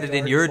happiness living in a headed in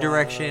dark your cloud.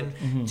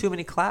 direction. Too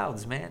many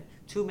clouds, man.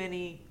 Too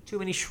many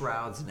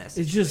shrouds in that It's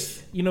situation.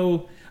 just, you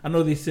know, I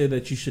know they said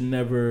that you should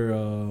never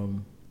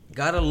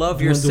Gotta love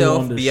dwindle yourself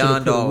on the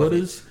beyond shoulda, all coulda,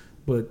 of it. wouldas,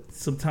 but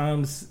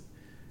sometimes,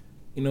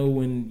 you know,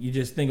 when you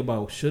just think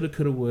about shoulda,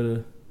 coulda,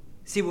 woulda.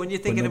 See, when you're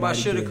thinking about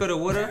nobody shoulda, did. coulda,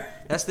 woulda,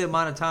 that's the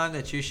amount of time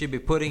that you should be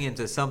putting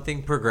into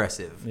something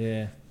progressive.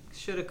 Yeah.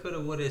 Shoulda,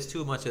 coulda, woulda is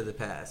too much of the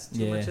past.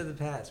 Yeah. Too much of the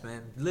past,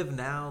 man. Live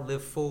now,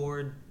 live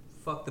forward,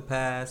 fuck the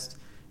past,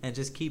 and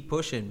just keep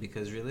pushing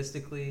because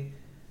realistically,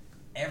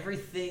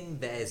 everything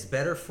that is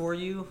better for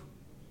you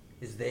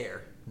is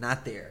there,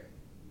 not there.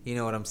 You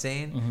know what I'm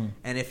saying?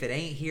 And if it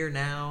ain't here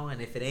now,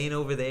 and if it ain't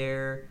over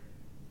there,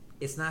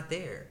 it's not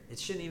there. It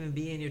shouldn't even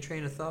be in your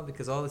train of thought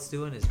because all it's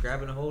doing is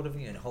grabbing a hold of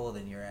you and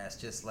holding your ass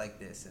just like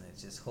this, and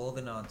it's just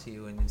holding on to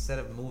you. And instead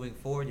of moving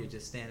forward, you're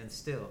just standing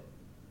still.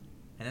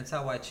 And that's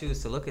how I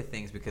choose to look at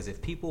things, because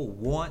if people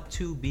want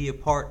to be a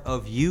part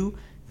of you,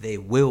 They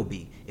will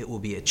be. It will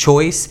be a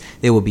choice.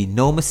 There will be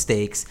no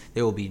mistakes.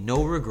 There will be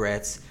no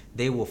regrets.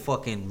 They will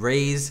fucking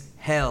raise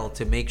hell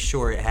to make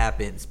sure it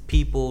happens.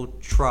 People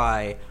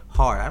try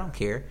hard. I don't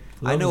care.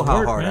 I know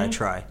how hard I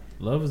try.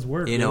 Love is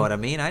work. You know what I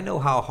mean? I know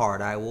how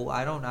hard I will.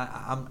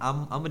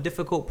 I'm a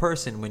difficult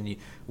person.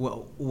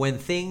 When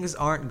things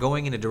aren't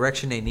going in the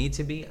direction they need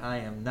to be, I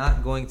am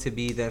not going to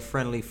be that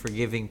friendly,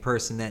 forgiving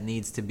person that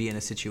needs to be in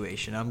a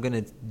situation. I'm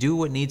gonna do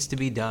what needs to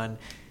be done,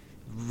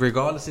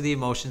 regardless of the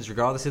emotions,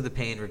 regardless of the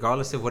pain,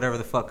 regardless of whatever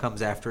the fuck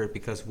comes after it.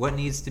 Because what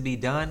needs to be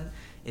done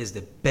is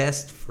the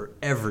best for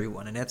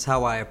everyone, and that's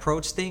how I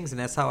approach things, and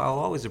that's how I'll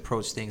always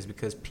approach things.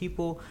 Because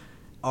people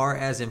are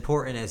as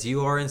important as you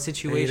are in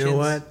situations. And you know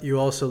what? You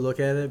also look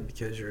at it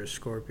because you're a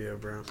Scorpio,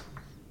 bro.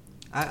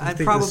 I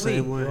probably. The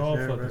same way. We're all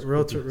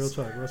real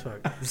Scorpios.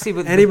 talk. See,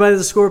 but anybody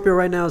that's a Scorpio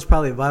right now is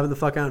probably vibing the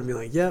fuck out and be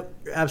like, "Yep,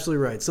 you're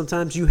absolutely right."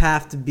 Sometimes you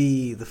have to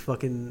be the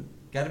fucking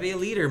gotta be a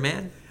leader,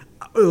 man.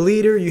 a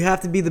leader. You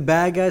have to be the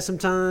bad guy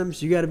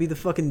sometimes. You got to be the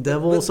fucking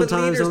devil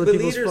sometimes.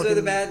 Leaders are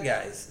the bad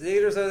guys.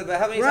 Leaders are the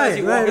bad. How many times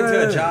you walk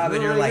into a job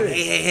and you're like,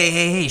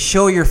 hey,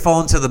 show your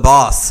phone to the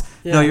boss.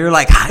 Yeah. No, you're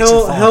like, hide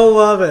your phone. He'll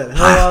love it.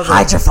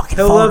 Hide your fucking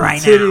phone right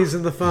now. He'll love titties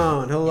in the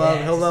phone. He'll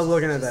love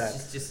looking at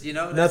that. Just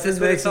nothing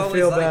makes him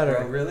feel better.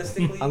 Bro,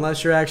 realistically,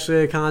 unless you're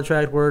actually a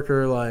contract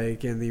worker,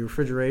 like in the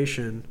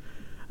refrigeration.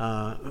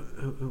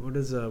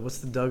 What's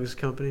the Doug's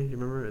company? You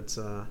remember? It's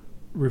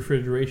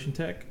Refrigeration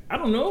Tech? I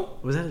don't know.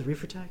 Was that his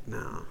Reefer Tech?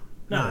 No,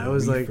 it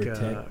was like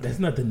that's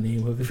not the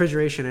name of it.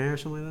 Refrigeration Air or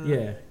something like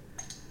that.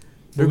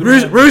 Yeah.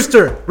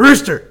 Rooster.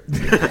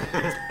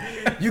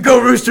 You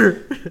go,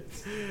 Rooster.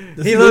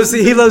 He loves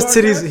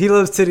titties. He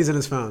loves titties in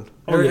his phone.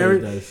 Oh, he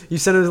does. You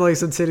send him like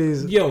some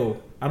titties.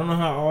 Yo, I don't know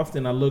how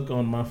often I look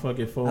on my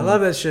fucking phone. I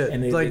love that shit.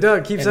 And it's like,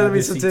 Doug, keep sending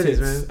me some titties,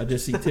 man. I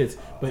just see tits,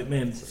 but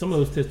man, some of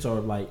those tits are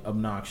like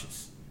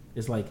obnoxious.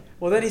 It's like,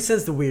 well, then he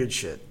sends the weird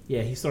shit.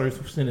 Yeah, he started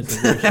sending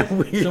some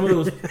weird shit. Some of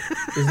those,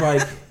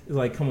 it's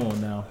like, come on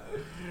now.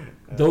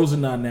 Those are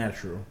not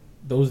natural.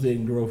 Those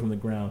didn't grow from the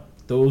ground.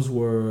 Those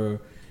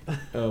were,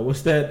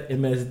 what's that?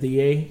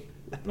 MSDA?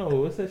 No,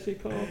 what's that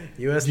shit called?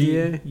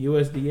 USDA.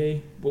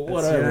 USDA. But that's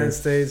whatever. The United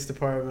States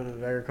Department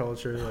of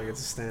Agriculture. Like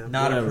it's a stamp.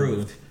 Not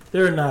approved.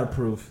 They're not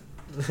approved.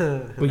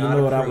 But you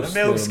know what? I was.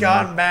 The milk's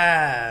gone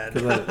bad.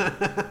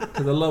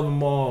 Because I love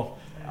them all.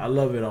 I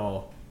love it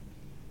all.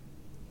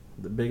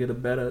 The bigger the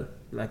better,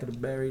 blacker the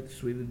berry, the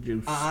sweeter the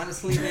juice.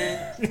 Honestly,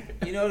 man,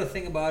 you know the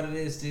thing about it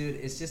is, dude,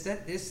 it's just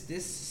that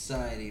this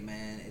society,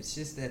 man, it's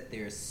just that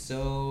they're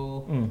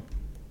so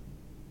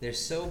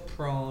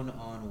prone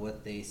on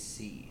what they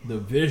see. The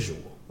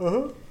visual.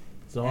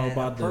 It's all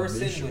about the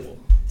visual. A person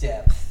with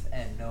depth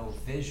and no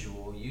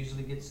visual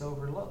usually gets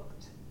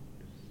overlooked.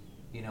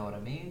 You know what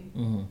I mean?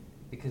 Mm-hmm.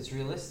 Because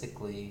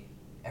realistically,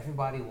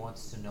 everybody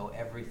wants to know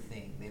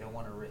everything. They don't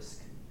want to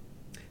risk.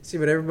 See,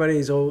 but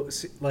everybody's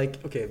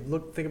like, okay,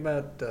 think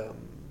about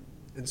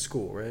in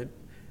school, right?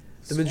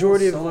 The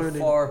majority of learning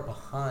far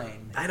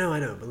behind. I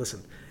know, but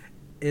listen,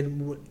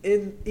 in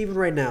even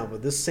right now,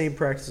 but this same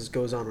practice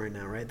goes on right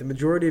now, right? The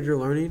majority of your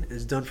learning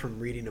is done from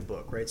reading a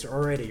book, right? So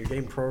already you're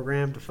getting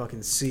programmed to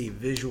fucking see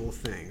visual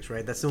things,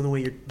 right? That's the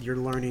only way you're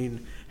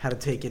learning how to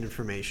take in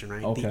information,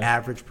 right? Okay. The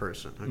average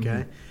person,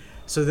 okay? Mm-hmm.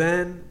 So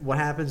then what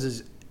happens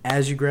is,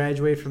 as you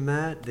graduate from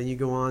that, then you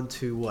go on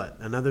to what?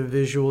 Another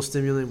visual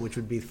stimulant, which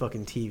would be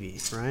fucking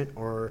TV, right?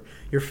 Or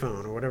your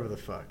phone or whatever the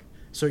fuck.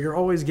 So you're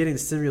always getting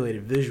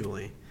stimulated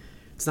visually.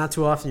 It's not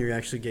too often you're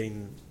actually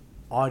getting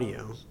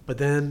audio. But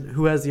then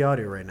who has the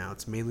audio right now?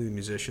 It's mainly the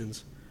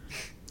musicians.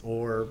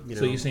 Or,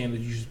 So you're saying that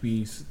you should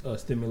be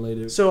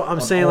stimulated so I'm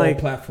on saying all like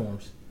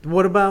platforms.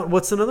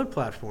 What's another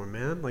platform,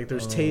 man? Like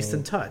there's taste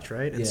and touch,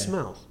 right? And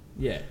smell.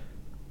 Yeah.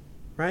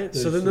 Right?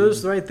 So then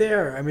those right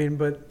there, I mean,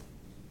 but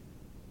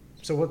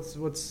so what's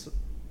well,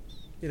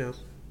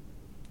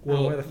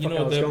 where the fuck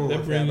I was going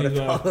with that, but I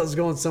thought I was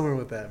going somewhere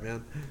with that,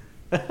 man.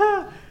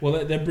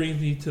 Well, that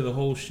brings me to the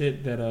whole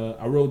shit that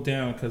I wrote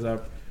down because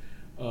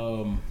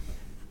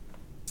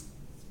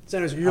So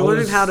anyways, you're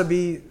learning how to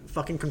be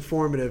fucking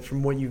conformative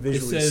from what you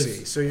visually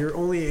see. So you're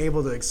only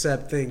able to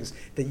accept things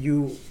that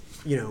you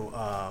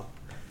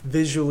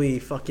visually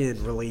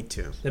fucking relate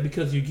to. That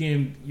because you're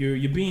taking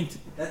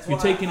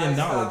in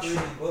knowledge.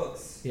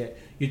 Books. Yeah,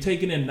 you're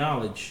taking in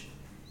knowledge.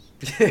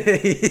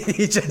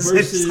 He just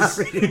versus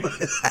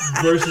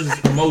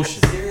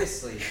emotion.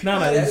 Seriously. No,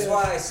 that's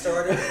why I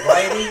started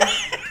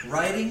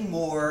writing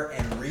more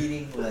and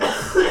reading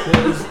less.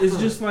 It's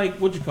just like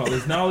what you call it.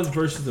 It's knowledge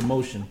versus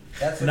emotion.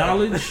 That's what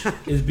knowledge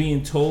is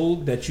being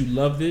told that you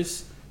love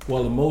this,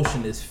 while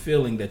emotion is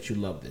feeling that you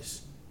love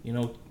this. You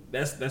know,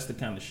 that's the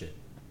kind of shit.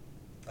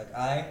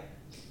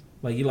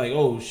 Like you're like,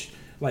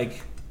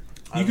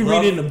 you can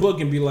read it in a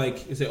book and be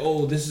like, you say,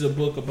 oh, this is a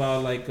book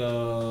about like,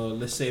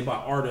 let's say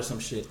about art or some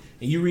shit.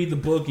 And you read the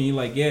book and you're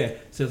like, yeah.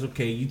 It says,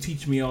 okay, you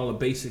teach me all the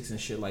basics and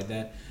shit like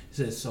that. It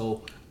says,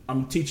 so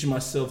I'm teaching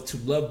myself to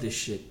love this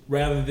shit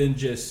rather than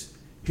just,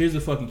 here's a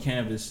fucking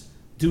canvas,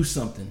 do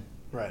something.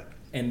 Right.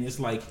 And it's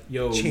like,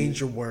 yo. Change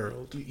your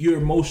world. You're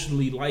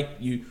emotionally like,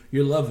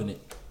 you're loving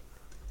it.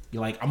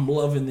 You're like, I'm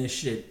loving this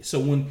shit.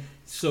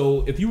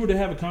 So if you were to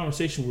have a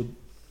conversation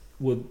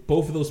with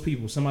both of those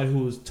people, somebody who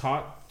was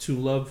taught to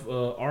love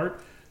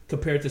art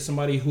compared to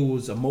somebody who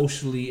was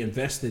emotionally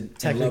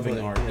invested in loving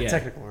art,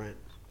 technical, right?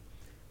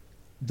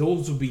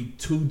 Those would be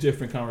two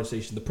different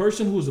conversations. The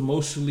person who is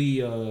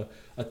emotionally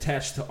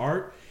attached to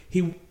art,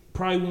 he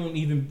probably won't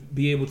even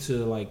be able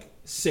to like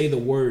say the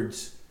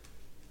words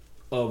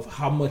of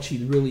how much he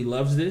really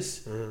loves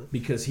this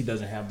because he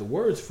doesn't have the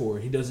words for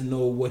it. He doesn't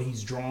know what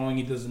he's drawing.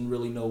 He doesn't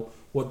really know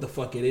what the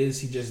fuck it is.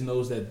 He just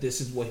knows that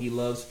this is what he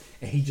loves,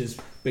 and he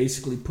just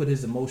basically put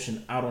his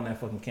emotion out on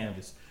that fucking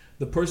canvas.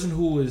 The person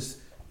who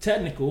is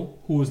technical,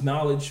 who is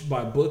knowledge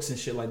by books and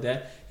shit like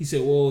that, he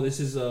said, well, this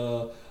is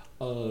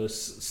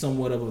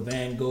somewhat of a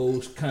Van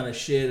Gogh kind of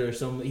shit or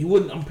something. He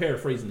wouldn't, I'm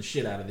paraphrasing the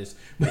shit out of this,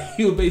 but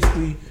he'll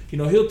basically,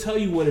 he'll tell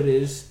you what it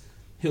is.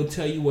 He'll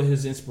tell you what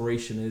his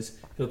inspiration is.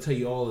 He'll tell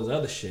you all his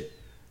other shit.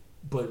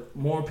 But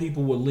more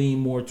people will lean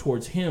more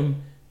towards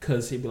him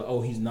because he'd be like, oh,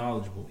 he's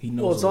knowledgeable. He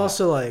knows. Well, it's a lot.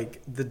 also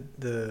like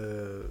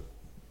the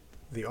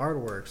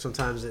artwork.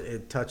 Sometimes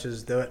it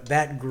touches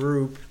that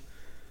group.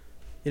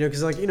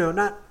 Because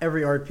not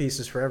every art piece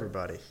is for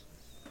everybody.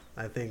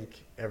 I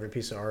think every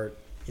piece of art,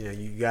 you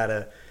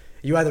either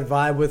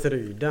vibe with it or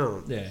you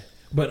don't. Yeah.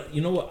 But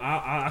you know what?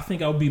 I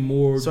think I'll be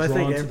more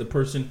drawn to the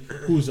person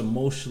who's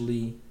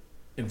emotionally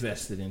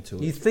invested into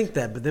it. You think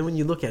that, but then when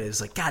you look at it,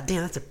 it's like, God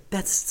damn,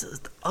 that's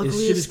the ugliest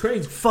this shit is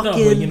crazy.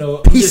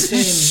 fucking piece of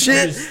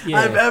shit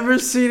I've ever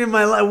seen in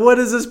my life. What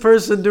is this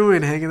person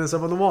doing hanging this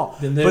up on the wall?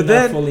 Then they're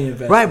not fully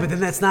invested. Right, but then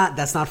that's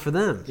not for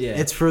them. Yeah.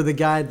 It's for the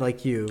guy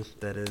like you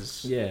that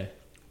is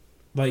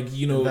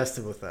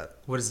invested with that.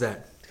 What is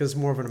that? Because it's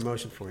more of an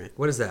emotion for you.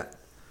 What is that?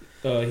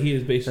 He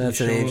is basically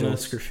showing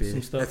us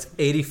some stuff. That's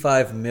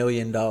 $85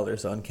 million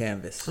on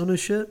canvas. Oh, no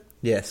shit?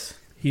 Yes.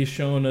 He's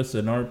showing us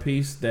an art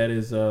piece that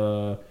is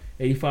 $85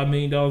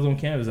 million on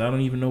canvas. I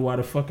don't even know why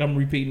the fuck I'm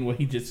repeating what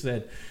he just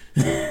said.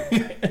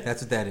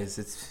 That's what that is.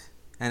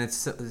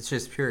 It's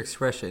just pure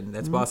expression.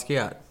 That's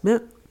Basquiat. Yeah.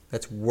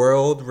 That's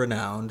world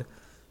renowned,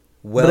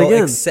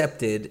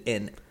 accepted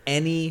in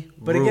any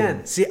But room.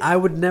 again, see, I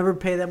would never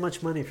pay that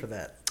much money for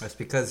that. That's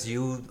because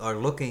you are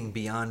looking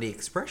beyond the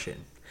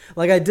expression.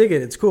 Like, I dig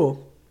it. It's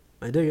cool.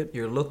 I dig it.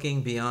 You're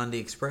looking beyond the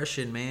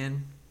expression,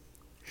 man.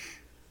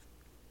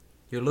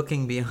 You're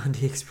looking beyond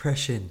the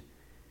expression.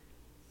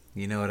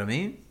 You know what I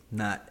mean?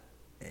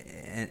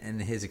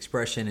 And his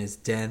expression is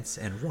dense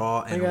and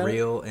raw and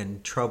real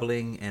and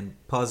troubling and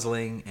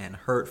puzzling and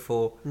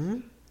hurtful.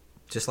 Mm-hmm.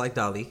 Just like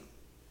Dali.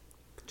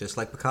 Just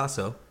like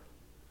Picasso.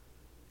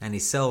 And he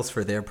sells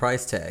for their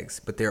price tags.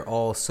 But they're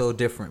all so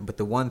different. But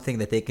the one thing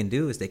that they can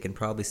do is they can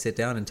probably sit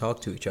down and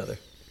talk to each other.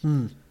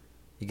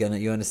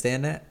 You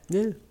understand that?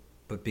 Yeah.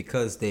 But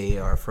because they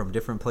are from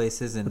different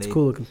places and That's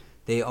cool looking.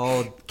 They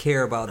all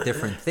care about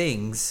different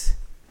things,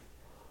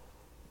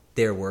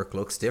 their work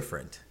looks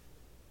different.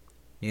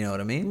 You know what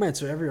I mean? Right,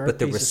 so every art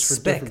piece is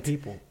for different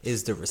people.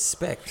 Is the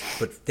respect.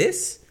 But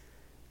this,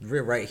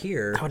 right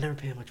here... I would never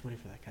pay that much money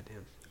for that,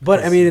 goddamn.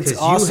 But, I mean, it's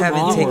awesome. You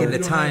haven't taken the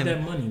time... You don't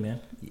have that money, man.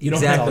 You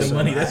don't have the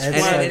money. That's and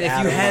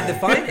if you had the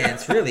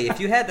finance, really, if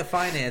you had the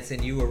finance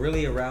and you were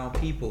really around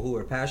people who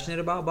are passionate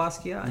about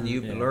Basquiat and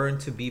you learned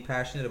to be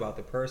passionate about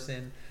the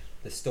person,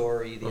 the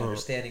story, the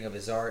understanding of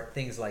his art,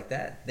 things like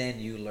that, then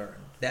you learn.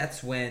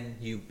 That's when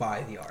you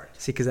buy the art.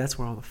 See, because that's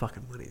where all the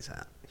fucking money's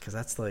at. Because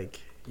that's like,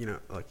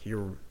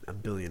 you're a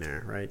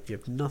billionaire, right? You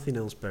have nothing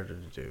else better to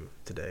do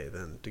today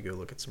than to go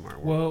look at some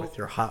artwork with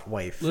your hot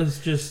wife. Let's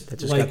just that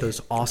just got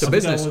those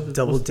awesome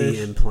double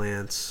D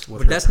implants.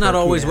 But that's not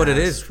always what it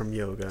is from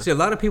yoga. See, a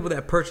lot of people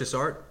that purchase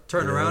art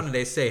turn around and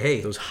they say,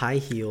 "Hey, those high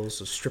heels,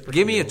 those stripper.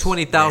 Give me a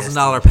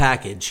 $20,000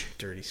 package."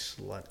 Dirty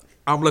slut.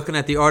 I'm looking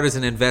at the art as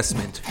an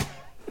investment.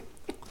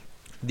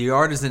 The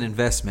art is an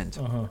investment.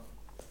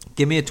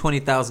 Give me a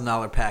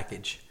 $20,000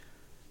 package.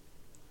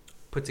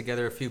 Put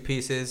together a few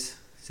pieces.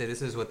 Say,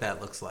 this is what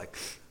that looks like.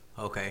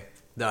 Okay,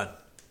 done.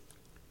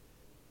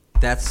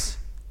 That's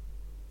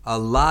a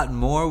lot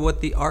more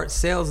what the art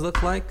sales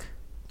look like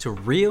to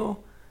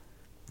real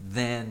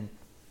than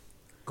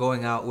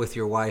going out with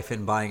your wife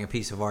and buying a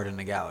piece of art in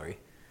a gallery.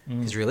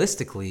 Because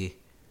realistically,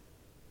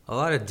 a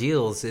lot of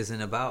deals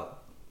isn't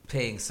about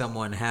paying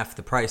someone half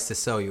the price to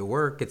sell your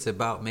work. It's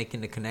about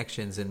making the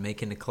connections and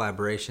making the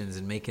collaborations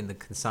and making the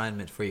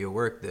consignment for your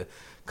work, the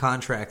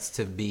contracts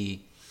to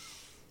be,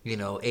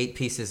 8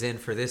 pieces in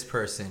for this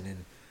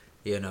person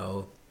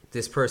and,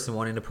 this person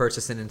wanting to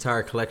purchase an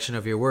entire collection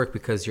of your work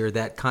because you're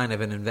that kind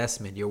of an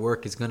investment. Your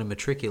work is going to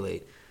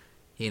matriculate.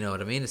 You know what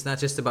I mean? It's not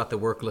just about the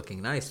work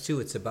looking nice, too.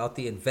 It's about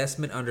the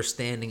investment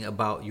understanding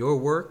about your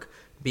work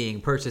being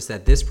purchased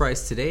at this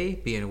price today,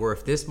 being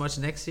worth this much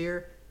next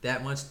year,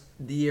 that much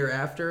the year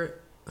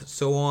after,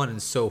 so on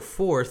and so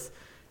forth.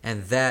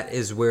 And that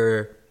is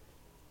where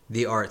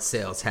the art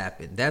sales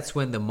happen. That's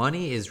when the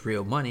money is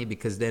real money,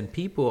 because then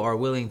people are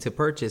willing to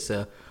purchase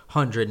a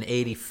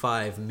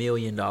 $185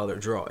 million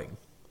drawing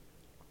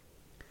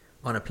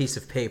on a piece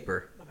of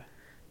paper.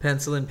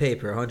 Pencil and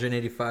paper,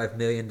 $185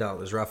 million,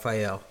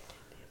 Raphael.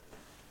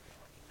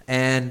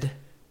 And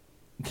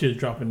Just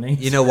dropping names.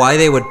 You know why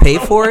they would pay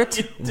for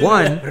it?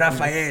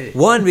 Rafael.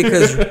 One,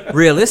 because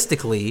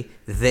realistically,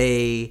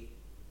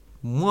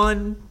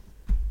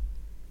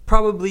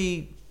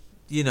 probably,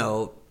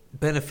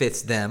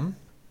 benefits them.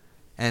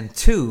 And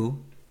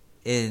two,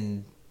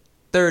 in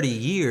 30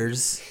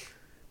 years,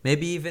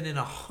 maybe even in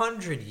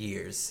 100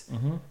 years,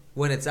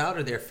 when it's out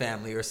of their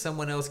family or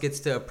someone else gets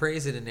to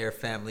appraise it in their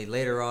family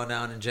later on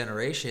down in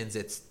generations,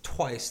 it's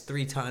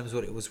 2-3 times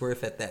what it was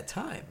worth at that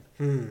time.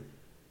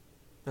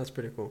 That's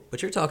pretty cool.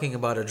 But you're talking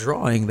about a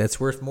drawing that's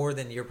worth more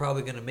than you're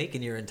probably going to make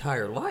in your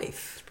entire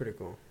life. It's pretty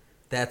cool.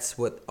 That's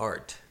what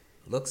art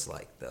looks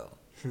like, though.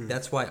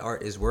 That's why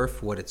art is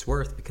worth what it's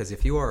worth. Because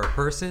if you are a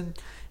person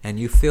and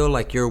you feel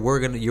like your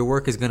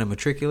work is going to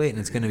matriculate and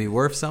it's going to be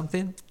worth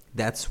something,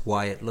 that's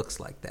why it looks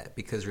like that.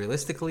 Because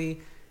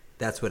realistically,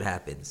 that's what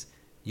happens.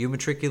 You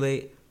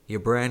matriculate, your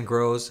brand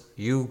grows,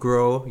 you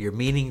grow, your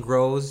meaning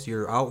grows,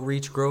 your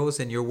outreach grows,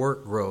 and your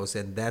work grows.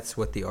 And that's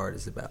what the art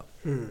is about.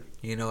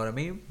 You know what I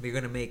mean? You're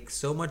going to make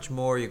so much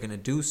more. You're going to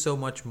do so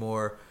much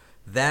more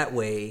that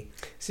way.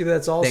 See, but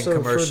that's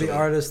also for the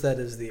artist that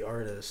is the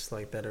artist,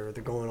 like that are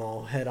going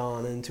all head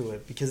on into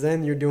it. Because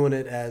then you're doing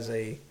it as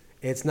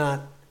it's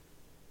not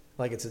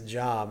like it's a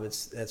job.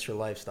 That's your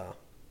lifestyle.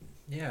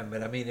 Yeah,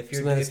 but I mean, if So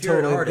you're then it's an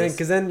totally artist,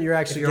 because then you're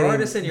actually if you're an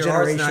getting artist and your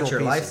art's not generational your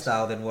pieces.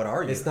 lifestyle, then what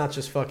are you? It's not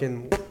just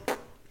fucking.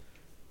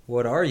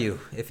 What are you?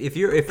 If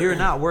you're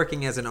not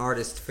working as an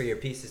artist for your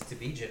pieces to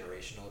be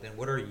generational, then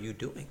what are you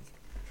doing?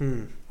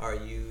 Are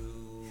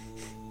you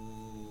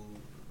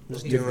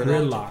Just You're doing it.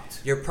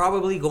 gridlocked. You're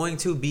probably going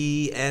to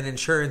be an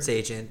insurance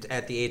agent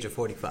at the age of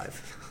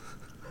 45.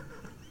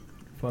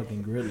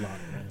 Fucking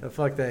gridlocked, man.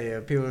 Fuck that, yeah.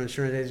 People are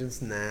insurance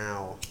agents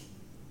now.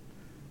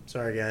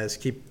 Sorry, guys.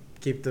 Keep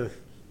the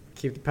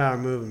power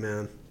moving,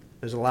 man.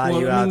 There's a lot of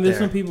you out there's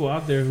there. some people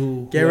out there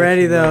who Get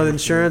ready, though.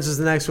 Insurance is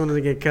the next one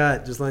to get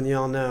cut. Just letting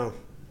y'all know.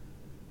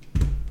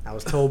 I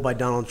was told by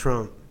Donald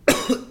Trump.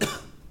 Okay.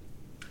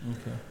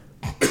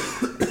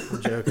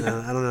 I'm joking.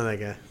 I don't know that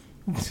guy.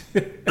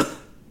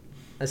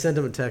 I sent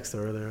him a text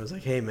earlier. I was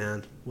like, hey,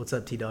 man. What's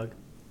up, T-Dog?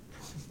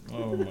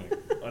 Oh, my.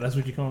 Oh, that's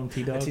what you call him,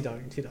 T-Dog? T-Dog.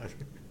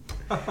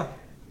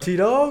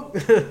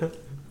 T-Dog?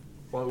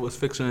 While he was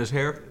fixing his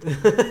hair.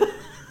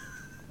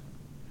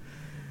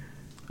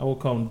 I will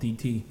call him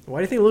DT. Why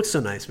do you think it looks so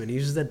nice, man? He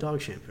uses that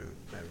dog shampoo.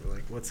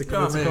 Like, what's it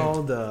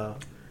called?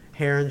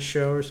 Hair and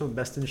Show or something?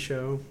 Best in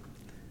Show?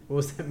 What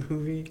was that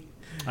movie?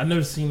 I've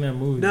never seen that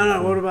movie. No.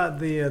 before. What about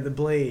the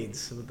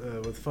Blades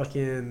with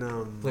fucking?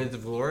 Blades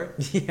of Glory?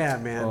 Yeah,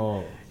 man.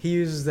 Oh. He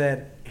uses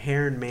that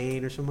hair and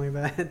mane or something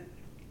like that.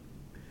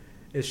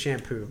 It's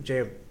shampoo.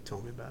 Jacob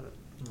told me about it.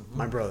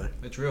 My brother.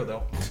 It's real,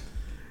 though.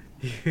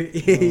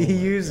 He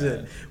used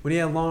it when he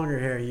had longer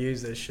hair. He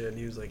used that shit, and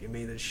he was like, "It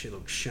made that shit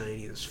look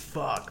shiny as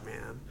fuck,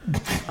 man."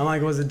 I'm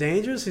like, "Was it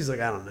dangerous?" He's like,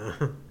 "I don't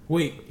know."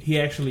 Wait, he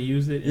actually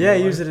used it? Yeah,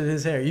 he used it in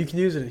his hair. You can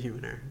use it in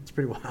human hair. It's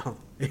pretty wild.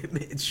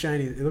 It's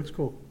shiny. It looks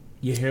cool.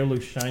 Your hair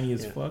looks shiny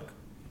as fuck?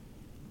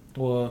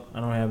 Well, I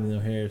don't have no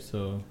hair,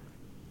 so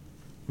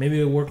maybe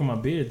it'll work on my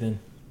beard then.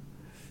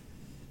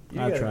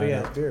 You I'll got a try big it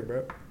ass out. beard,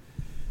 bro.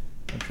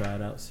 I'll try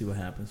it out, see what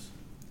happens.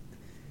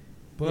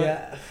 But,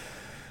 Yeah,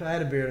 if I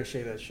had a beard, I'd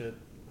shave that shit.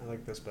 I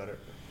like this better.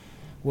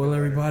 well,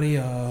 everybody,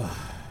 I'm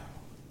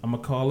going to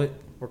call it.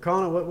 We're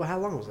calling it. What? How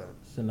long was that?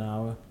 It's an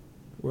hour.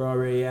 We're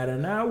already at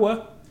an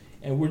hour,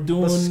 and we're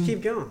doing... Let's just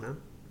keep going, man.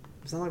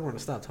 It's not like we're gonna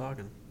stop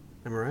talking.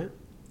 Am I right?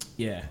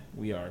 Yeah,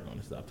 we are going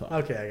to stop talking.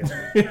 Okay,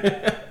 I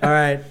guess. All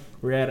right.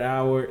 We're at an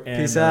hour, and...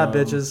 Peace out,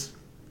 bitches.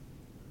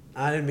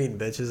 I didn't mean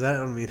bitches. I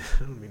don't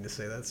mean to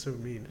say that. That's so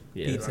mean.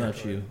 Yeah, that's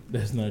not you.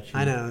 That's not you.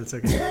 I know. It's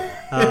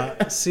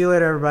okay. See you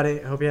later, everybody.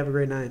 Hope you have a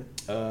great night.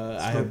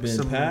 I have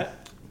been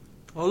Pat.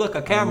 Oh, look, a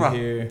I'm camera.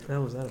 here.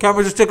 That was that.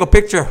 Camera just took a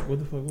picture. What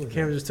the fuck was that?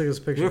 Camera just took us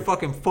a picture. Your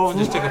fucking phone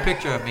just took a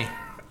picture of me.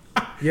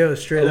 Yo,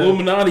 straight up.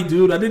 Illuminati,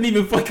 dude. I didn't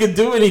even fucking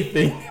do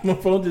anything. My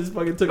phone just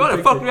fucking took a What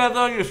picture. the fuck you have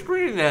on your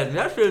screen then?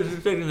 That shit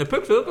is taking the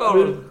picture. Look all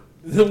this.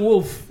 It's a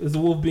wolf. It's a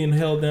wolf being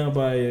held down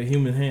by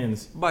human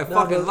hands. By No,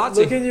 fucking but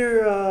Nazi. look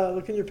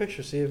in your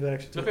picture. See if it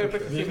actually took Look at a the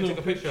picture. picture. See if it took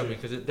a picture of me,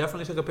 because it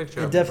definitely took a picture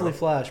of It me. definitely bro.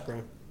 flashed,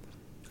 bro.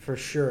 For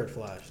sure, it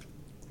flashed.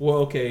 Well,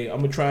 okay. I'm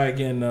gonna try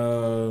again.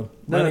 No,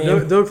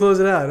 don't close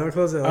it out. Don't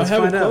close it out. I Let's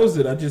haven't find out. closed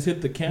it. I just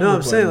hit the camera. No,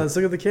 I'm saying button. let's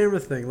look at the camera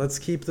thing. Let's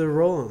keep the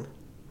rolling.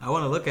 I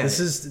want to look at This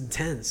it. is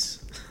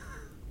intense.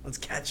 Let's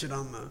catch it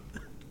on the.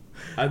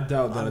 I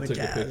doubt that on I the took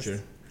cast. a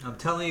picture. I'm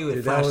telling you, it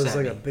Dude, that flashed was at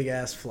like me. a big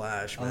ass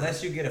flash, man.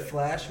 Unless you get a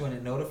flash when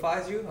it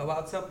notifies you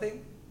about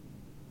something,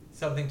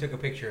 something took a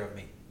picture of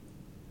me.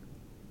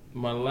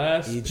 My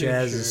last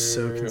E-Jazz picture. is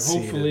so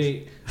conceited.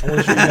 Hopefully, I want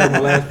to show you guys my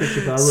last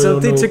picture. But I really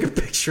Something don't know, took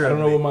a picture I don't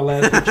of know me. what my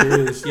last picture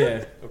is.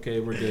 Yeah. Okay,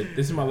 we're good.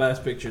 This is my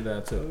last picture that I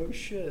took. Oh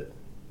shit!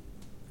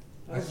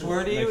 I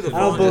swear to you, the I I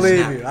don't phone just believe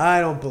snapped. you. I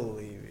don't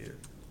believe you.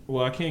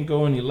 Well, I can't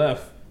go any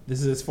left.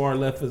 This is as far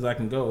left as I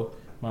can go.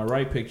 My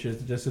right picture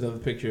is just another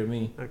picture of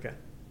me. Okay.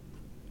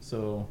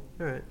 So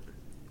All right.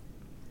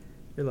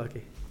 You're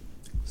lucky.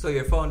 So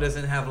your phone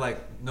doesn't have like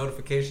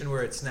notification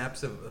where it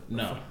snaps of.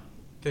 no.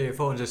 Okay, your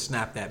phone just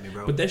snapped at me,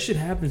 bro. But that shit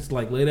happens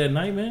like late at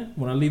night, man.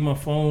 When I leave my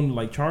phone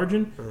like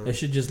charging, that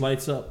shit just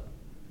lights up.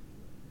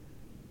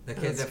 The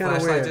That's kinda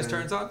flashlight weird, just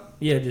man. turns on?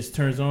 Yeah, it just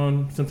turns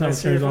on. Sometimes Can I it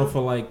see your turns on phone? for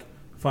like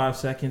 5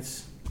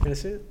 seconds. Can I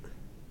see it?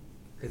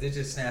 Because it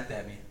just snapped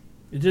at me.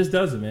 It just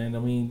does it, man. I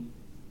mean,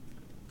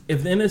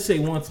 if the NSA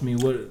wants me,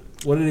 what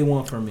do they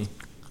want from me?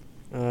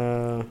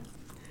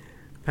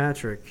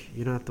 Patrick,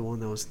 you're not the one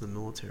that was in the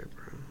military,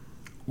 bro.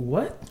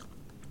 What?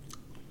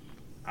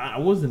 I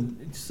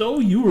wasn't. So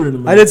you were in the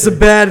military. I did some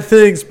bad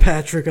things,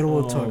 Patrick. I don't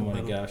want to talk Oh about my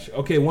it. gosh.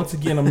 Okay, once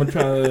again, I'm gonna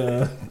try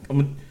to.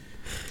 I'm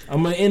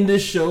gonna end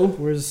this show.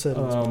 Where's the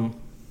settings?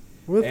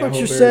 Where the Hey, I fuck's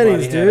your hope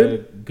settings, everybody dude? had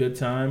a good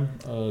time,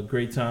 a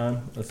great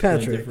time. Let's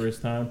Patrick. it for his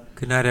time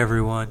Good night,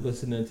 everyone.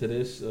 listening to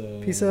this.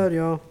 Peace out,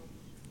 y'all.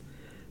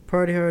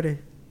 Party hardy.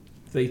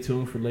 Stay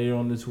tuned for later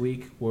on this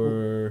week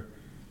where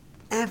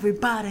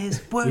Everybody's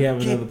we working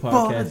have another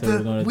podcast that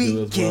we're gonna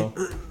do as well.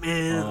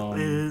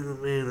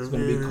 It's It's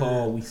gonna be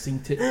called We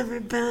Sing It.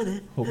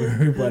 Everybody. Hope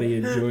everybody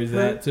enjoys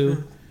that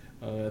too.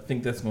 I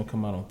think that's gonna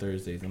come out on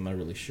Thursdays. I'm not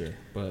really sure,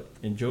 but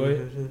enjoy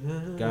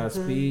it.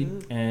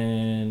 Godspeed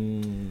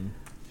and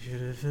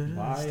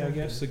bye. I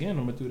guess again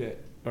I'm gonna do that.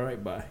 All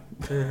right, bye.